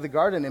back to the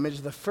garden image,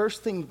 the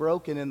first thing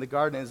broken in the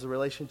garden is the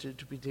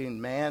relationship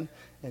between man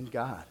and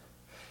God.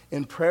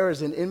 And prayer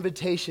is an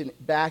invitation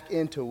back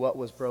into what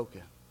was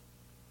broken.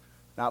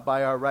 Not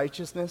by our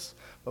righteousness,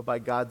 but by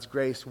God's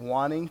grace,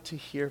 wanting to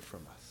hear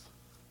from us.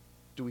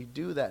 Do we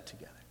do that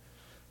together?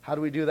 How do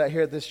we do that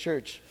here at this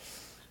church?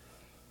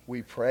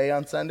 We pray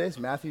on Sundays.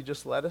 Matthew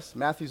just led us.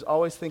 Matthew's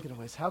always thinking of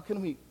ways, how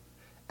can we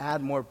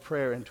add more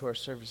prayer into our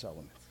service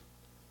elements?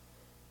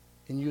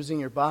 And using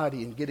your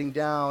body and getting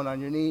down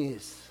on your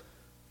knees,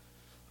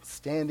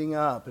 standing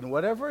up, and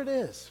whatever it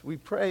is, we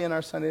pray in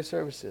our Sunday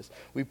services.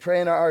 We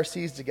pray in our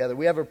RCs together.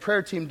 We have a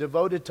prayer team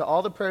devoted to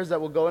all the prayers that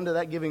will go into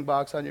that giving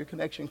box on your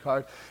connection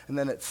card, and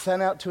then it's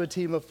sent out to a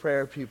team of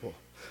prayer people.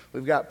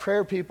 We've got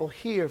prayer people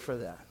here for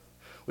that.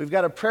 We've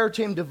got a prayer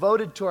team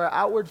devoted to our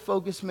outward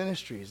focus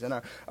ministries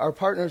and our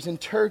partners in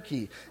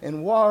Turkey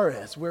and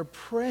Juarez. We're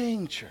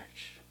praying,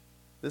 church.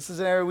 This is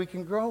an area we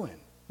can grow in.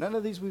 None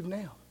of these we've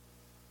nailed.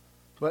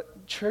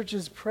 But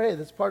churches pray.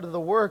 That's part of the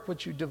work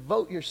which you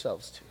devote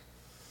yourselves to.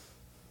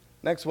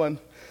 Next one,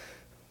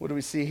 what do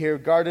we see here?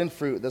 Garden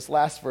fruit. This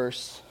last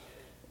verse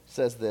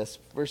says this.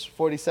 Verse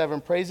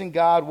 47, praising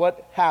God,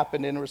 what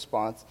happened in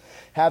response?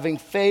 Having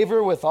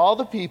favor with all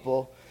the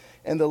people,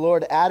 and the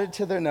Lord added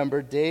to their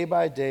number day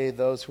by day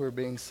those who were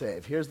being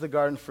saved. Here's the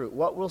garden fruit.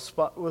 What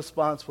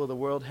response will the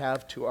world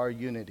have to our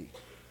unity?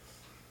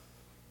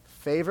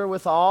 Favor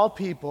with all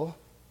people,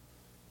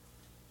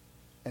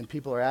 and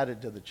people are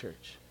added to the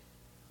church.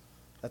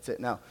 That's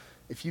it. Now,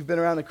 if you've been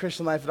around the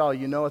Christian life at all,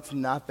 you know it's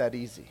not that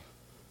easy.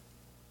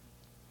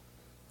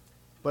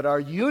 But our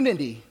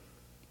unity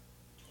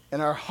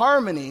and our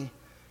harmony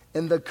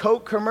in the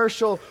Coke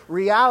commercial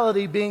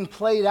reality being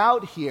played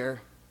out here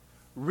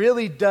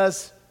really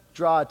does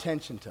draw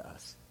attention to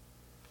us.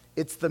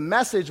 It's the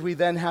message we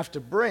then have to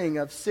bring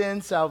of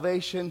sin,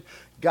 salvation,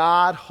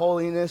 God,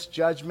 holiness,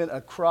 judgment,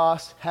 a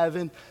cross,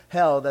 heaven,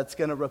 hell that's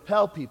going to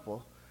repel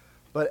people.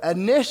 But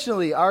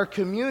initially, our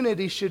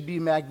community should be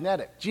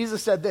magnetic.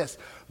 Jesus said this,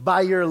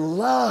 by your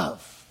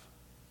love,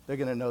 they're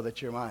going to know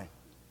that you're mine.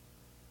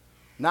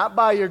 Not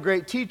by your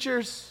great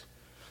teachers,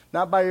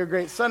 not by your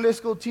great Sunday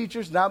school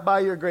teachers, not by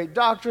your great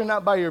doctrine,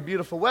 not by your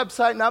beautiful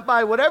website, not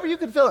by whatever you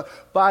can fill in.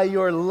 By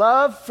your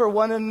love for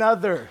one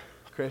another,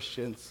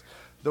 Christians,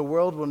 the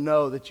world will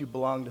know that you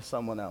belong to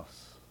someone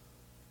else.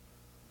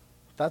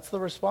 That's the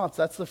response.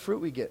 That's the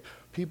fruit we get.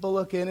 People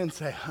look in and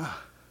say,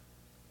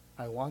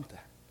 I want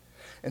that.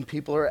 And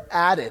people are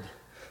added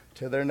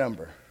to their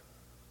number.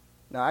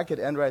 Now, I could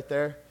end right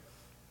there,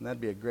 and that'd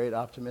be a great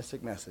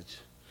optimistic message.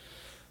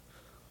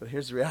 But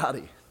here's the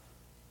reality.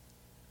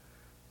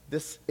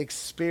 This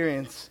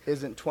experience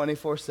isn't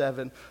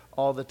 24/7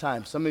 all the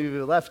time. Some of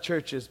you left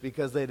churches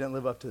because they didn't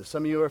live up to this.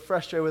 Some of you are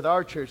frustrated with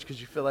our church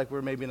because you feel like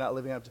we're maybe not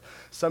living up to it.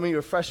 Some of you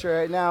are frustrated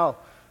right now.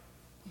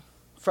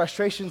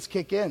 Frustrations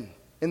kick in.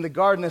 In the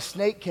garden, a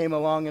snake came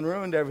along and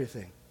ruined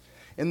everything.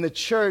 In the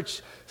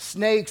church,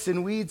 snakes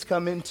and weeds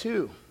come in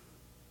too.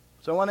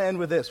 So I want to end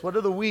with this. What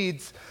are the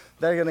weeds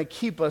that are going to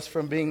keep us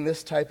from being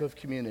this type of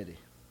community?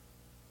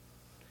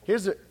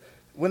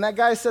 When that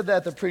guy said that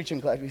at the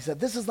preaching class, he said,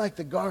 this is like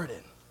the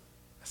garden.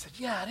 I said,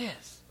 yeah, it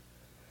is.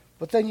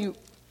 But then a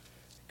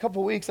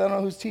couple weeks, I don't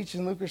know who's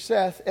teaching, Luke or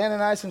Seth,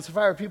 Ananias and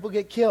Sapphira, people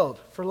get killed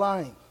for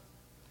lying.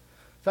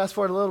 Fast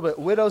forward a little bit,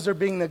 widows are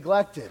being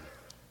neglected.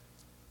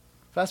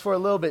 Fast forward a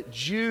little bit,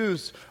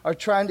 Jews are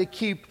trying to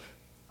keep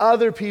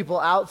other people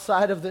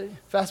outside of the...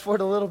 Fast forward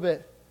a little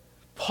bit.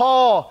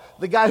 Paul,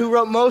 the guy who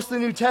wrote most of the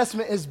New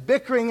Testament, is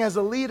bickering as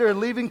a leader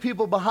and leaving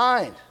people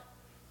behind.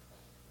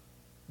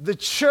 The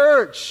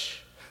church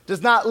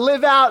does not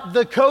live out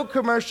the Coke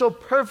commercial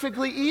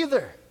perfectly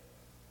either.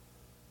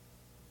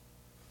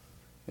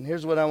 And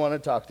here's what I want to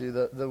talk to you,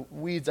 the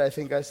weeds I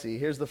think I see.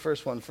 Here's the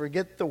first one.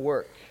 Forget the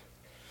work.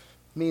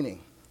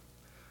 Meaning,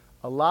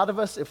 a lot of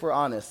us, if we're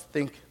honest,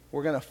 think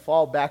we're going to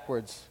fall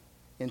backwards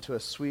into a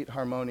sweet,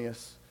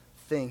 harmonious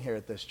thing here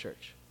at this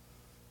church.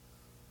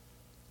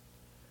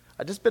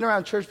 I've just been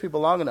around church people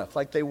long enough.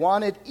 Like they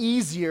want it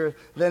easier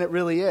than it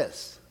really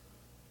is.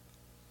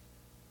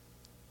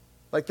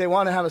 Like they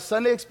want to have a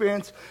Sunday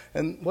experience,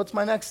 and what's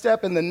my next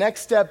step? And the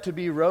next step to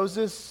be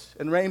roses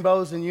and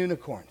rainbows and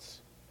unicorns.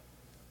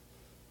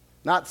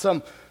 Not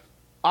some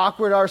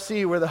awkward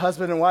RC where the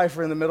husband and wife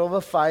are in the middle of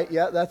a fight.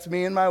 Yeah, that's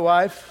me and my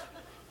wife.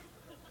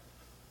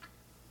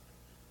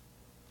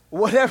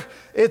 Whatever.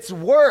 It's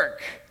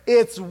work.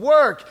 It's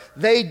work.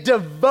 They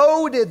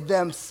devoted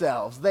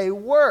themselves. They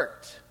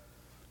worked.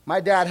 My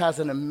dad has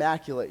an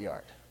immaculate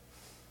yard.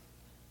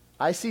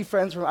 I see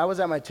friends I was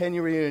at my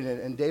 10-year reunion,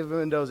 and David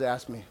Mendoza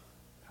asked me,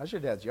 "How's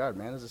your dad's yard,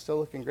 man? Is it still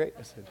looking great?"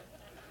 I said,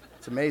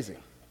 "It's amazing."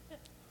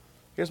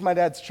 Here's my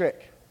dad's trick.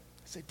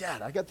 I said,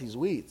 "Dad, I got these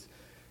weeds."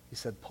 He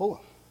said, "Pull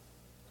them."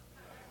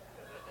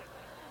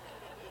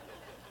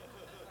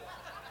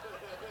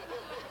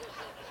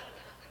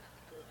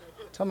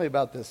 Tell me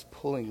about this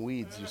pulling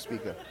weeds you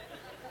speak of.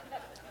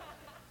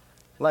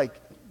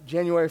 Like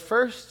January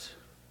 1st,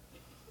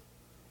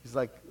 he's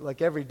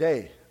like every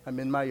day I'm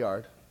in my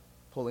yard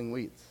pulling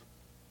weeds.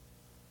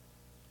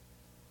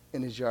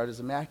 And his yard is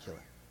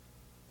immaculate.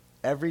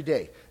 Every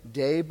day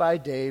by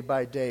day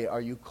by day, are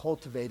you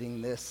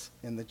cultivating this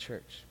in the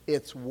church?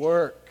 It's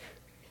work.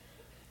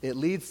 It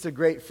leads to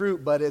great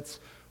fruit, but it's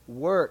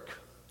work.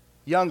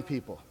 Young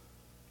people,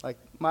 like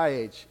my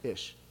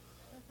age-ish.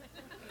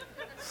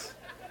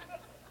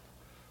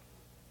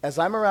 As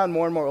I'm around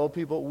more and more old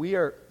people,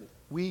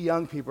 we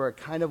young people are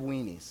kind of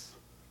weenies.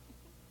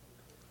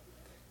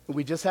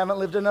 We just haven't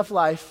lived enough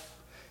life,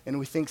 and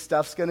we think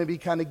stuff's going to be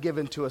kind of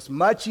given to us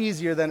much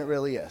easier than it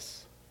really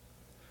is.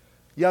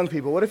 Young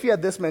people, what if you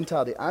had this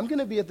mentality? I'm going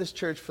to be at this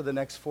church for the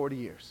next 40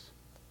 years,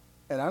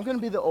 and I'm going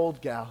to be the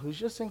old gal who's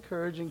just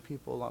encouraging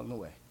people along the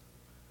way.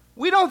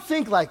 We don't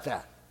think like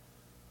that,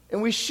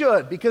 and we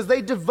should, because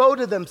they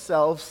devoted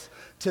themselves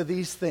to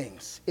these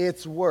things.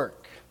 It's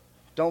work.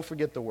 Don't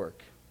forget the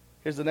work.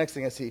 Here's the next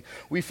thing I see.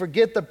 We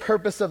forget the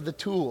purpose of the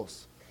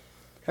tools.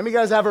 How many of you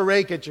guys have a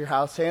rake at your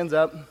house? Hands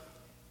up.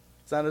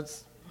 Hands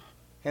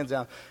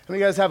down. How many of you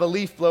guys have a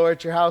leaf blower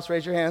at your house?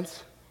 Raise your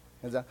hands.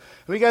 Hands down. How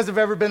many of you guys have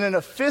ever been in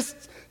a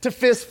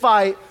fist-to-fist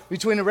fight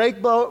between a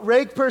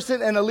rake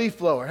person and a leaf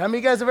blower? How many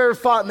of you guys have ever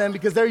fought them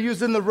because they're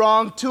using the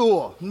wrong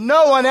tool?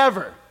 No one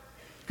ever.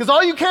 Because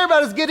all you care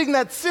about is getting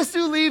that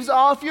sisu leaves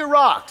off your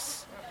rocks.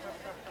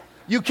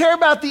 You care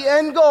about the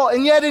end goal,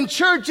 and yet in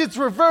church it's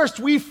reversed.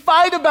 We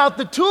fight about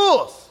the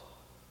tools.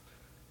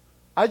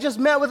 I just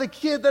met with a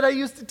kid that I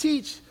used to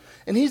teach,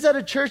 and he's at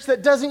a church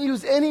that doesn't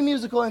use any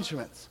musical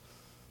instruments.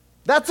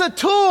 That's a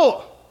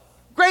tool.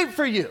 Great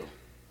for you.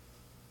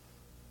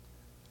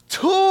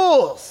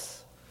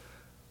 Tools,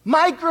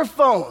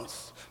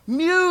 microphones,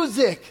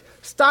 music,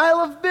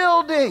 style of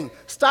building,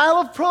 style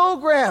of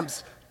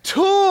programs,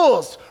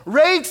 tools,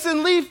 rakes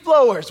and leaf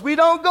blowers. We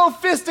don't go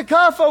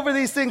fist-to-cuff over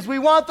these things. We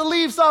want the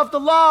leaves off the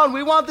lawn.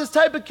 We want this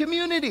type of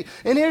community.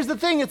 And here's the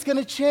thing, it's going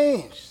to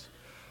change.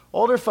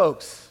 Older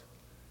folks,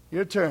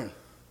 your turn.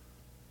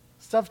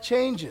 Stuff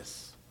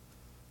changes.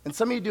 And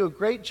some of you do a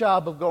great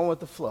job of going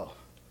with the flow.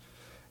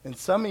 And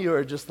some of you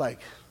are just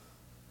like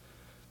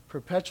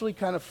perpetually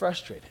kind of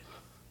frustrated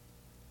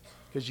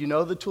because you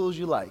know the tools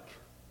you like.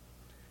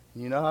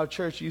 And you know how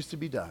church used to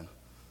be done.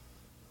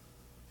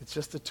 It's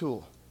just a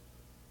tool.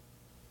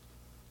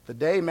 The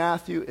day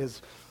Matthew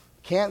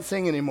can't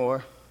sing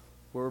anymore,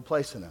 we're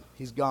replacing him.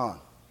 He's gone.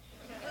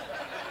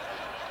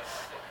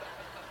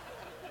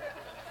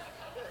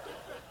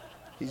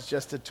 He's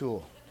just a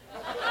tool.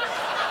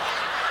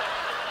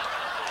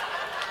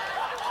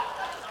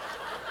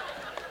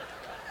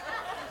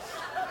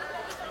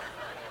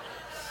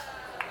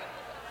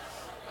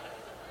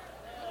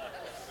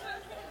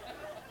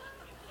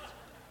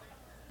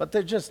 But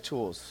they're just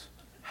tools.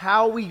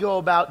 How we go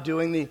about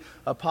doing the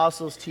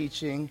apostles'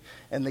 teaching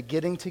and the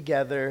getting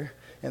together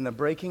and the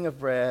breaking of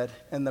bread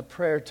and the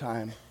prayer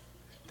time,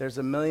 there's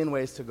a million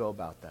ways to go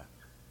about that.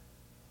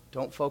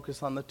 Don't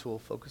focus on the tool,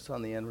 focus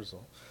on the end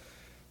result.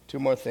 Two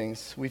more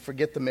things. We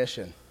forget the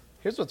mission.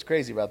 Here's what's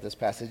crazy about this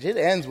passage. It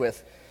ends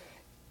with,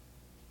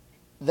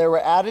 there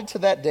were added to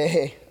that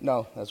day,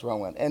 no, that's the wrong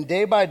one. And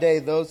day by day,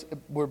 the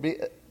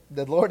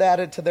Lord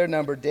added to their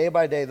number, day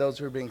by day, those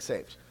who were being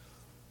saved.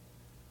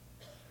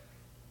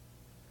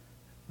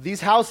 These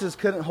houses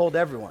couldn't hold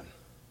everyone.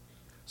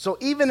 So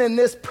even in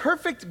this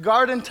perfect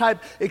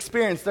garden-type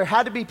experience, there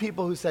had to be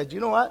people who said,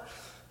 you know what?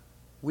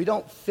 We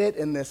don't fit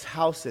in this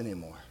house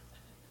anymore.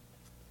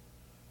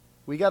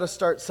 We got to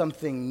start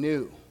something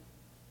new.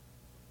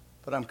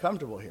 But I'm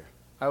comfortable here.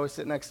 I always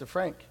sit next to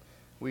Frank.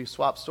 We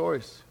swap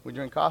stories. We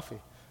drink coffee.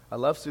 I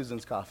love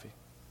Susan's coffee.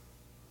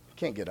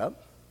 Can't get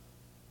up.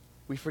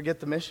 We forget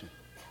the mission.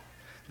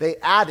 They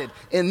added.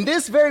 In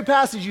this very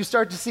passage, you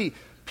start to see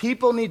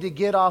people need to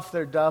get off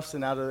their duffs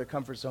and out of their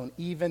comfort zone,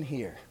 even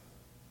here.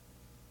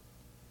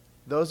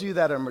 Those of you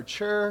that are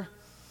mature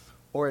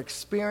or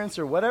experienced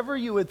or whatever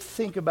you would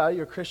think about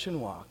your Christian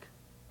walk,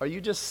 are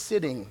you just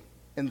sitting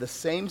in the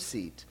same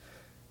seat,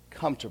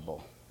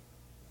 comfortable,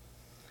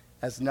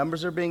 as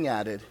numbers are being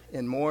added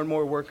and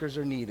more workers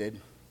are needed,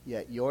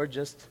 yet you're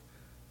just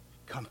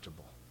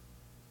comfortable?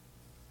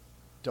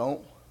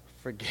 Don't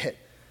forget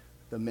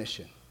the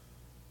mission.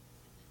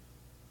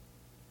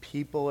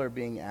 People are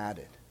being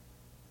added.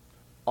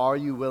 Are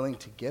you willing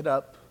to get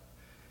up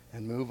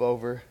and move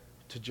over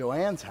to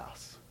Joanne's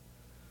house,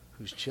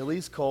 whose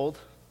chili's cold?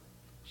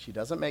 She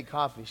doesn't make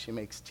coffee, she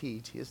makes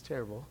tea. Tea is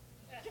terrible.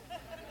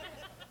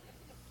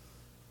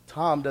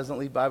 Tom doesn't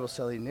lead Bible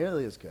study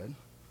nearly as good.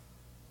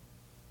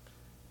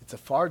 It's a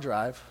far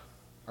drive.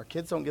 Our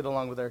kids don't get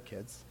along with our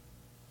kids.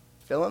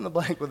 Fill in the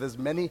blank with as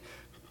many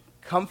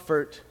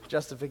comfort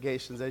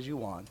justifications as you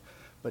want.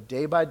 But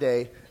day by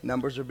day,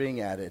 numbers are being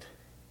added,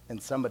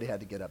 and somebody had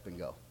to get up and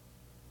go.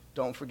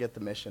 Don't forget the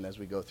mission as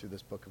we go through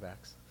this book of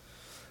Acts.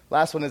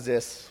 Last one is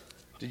this.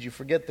 Did you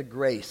forget the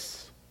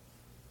grace?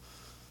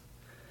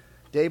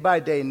 Day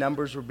by day,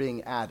 numbers were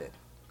being added.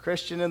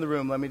 Christian in the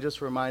room, let me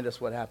just remind us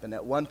what happened.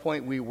 At one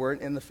point, we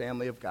weren't in the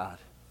family of God,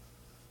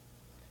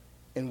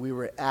 and we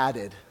were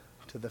added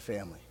to the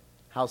family.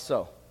 How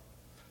so?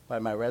 By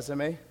my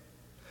resume,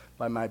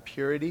 by my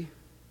purity,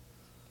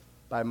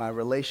 by my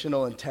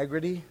relational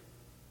integrity?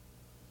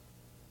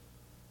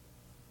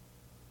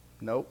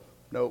 Nope.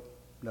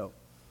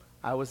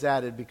 I was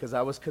added because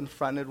I was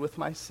confronted with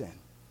my sin.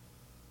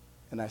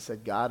 And I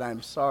said, God,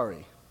 I'm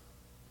sorry.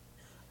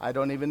 I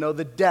don't even know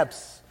the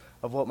depths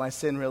of what my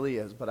sin really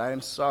is, but I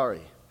am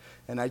sorry.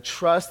 And I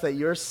trust that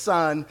your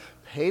son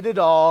paid it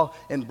all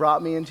and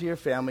brought me into your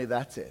family.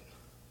 That's it.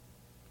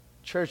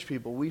 Church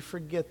people, we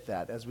forget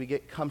that as we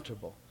get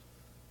comfortable.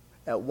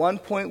 At one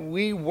point,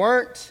 we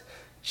weren't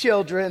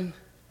children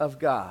of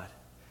God,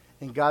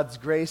 and God's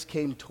grace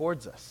came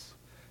towards us.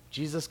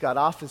 Jesus got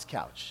off his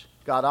couch,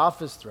 got off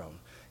his throne,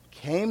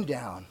 came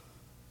down,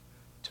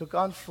 took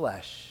on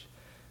flesh,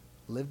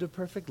 lived a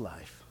perfect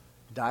life,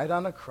 died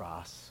on a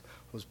cross,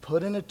 was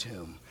put in a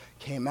tomb,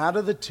 came out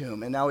of the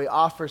tomb, and now he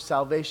offers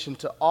salvation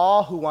to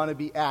all who want to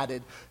be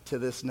added to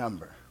this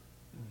number.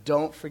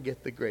 Don't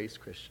forget the grace,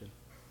 Christian.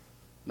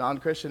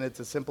 Non-Christian, it's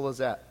as simple as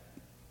that.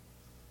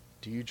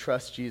 Do you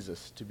trust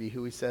Jesus to be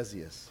who he says he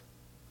is?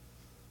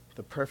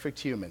 The perfect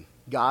human,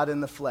 God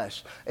in the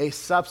flesh, a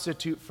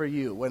substitute for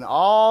you. When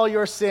all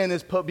your sin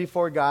is put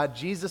before God,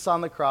 Jesus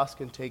on the cross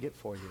can take it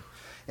for you.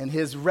 And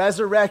his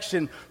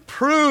resurrection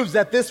proves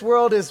that this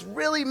world is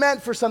really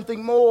meant for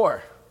something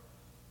more.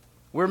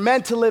 We're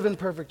meant to live in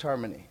perfect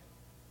harmony.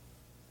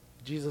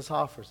 Jesus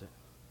offers it.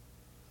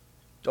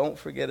 Don't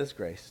forget his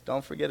grace.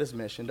 Don't forget his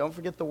mission. Don't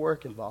forget the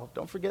work involved.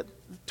 Don't forget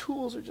the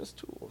tools are just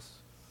tools.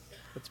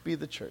 Let's be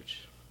the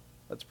church.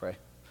 Let's pray.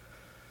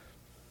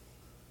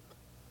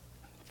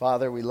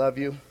 Father, we love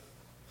you.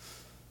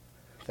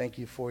 Thank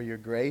you for your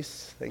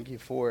grace. Thank you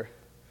for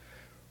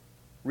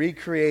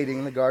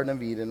recreating the Garden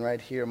of Eden right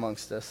here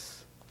amongst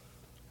us,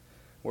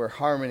 where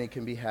harmony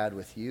can be had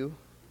with you,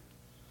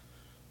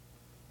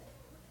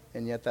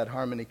 and yet that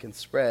harmony can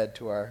spread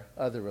to our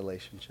other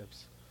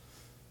relationships.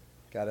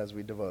 God, as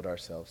we devote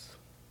ourselves.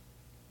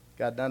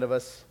 God, none of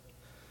us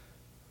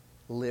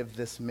live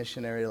this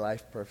missionary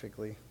life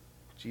perfectly.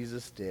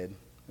 Jesus did,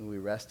 and we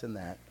rest in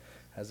that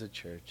as a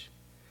church.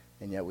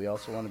 And yet we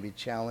also want to be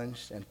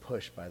challenged and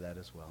pushed by that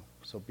as well.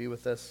 So be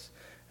with us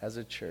as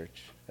a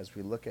church as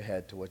we look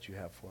ahead to what you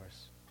have for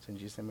us. It's in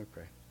Jesus' name we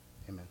pray.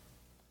 Amen.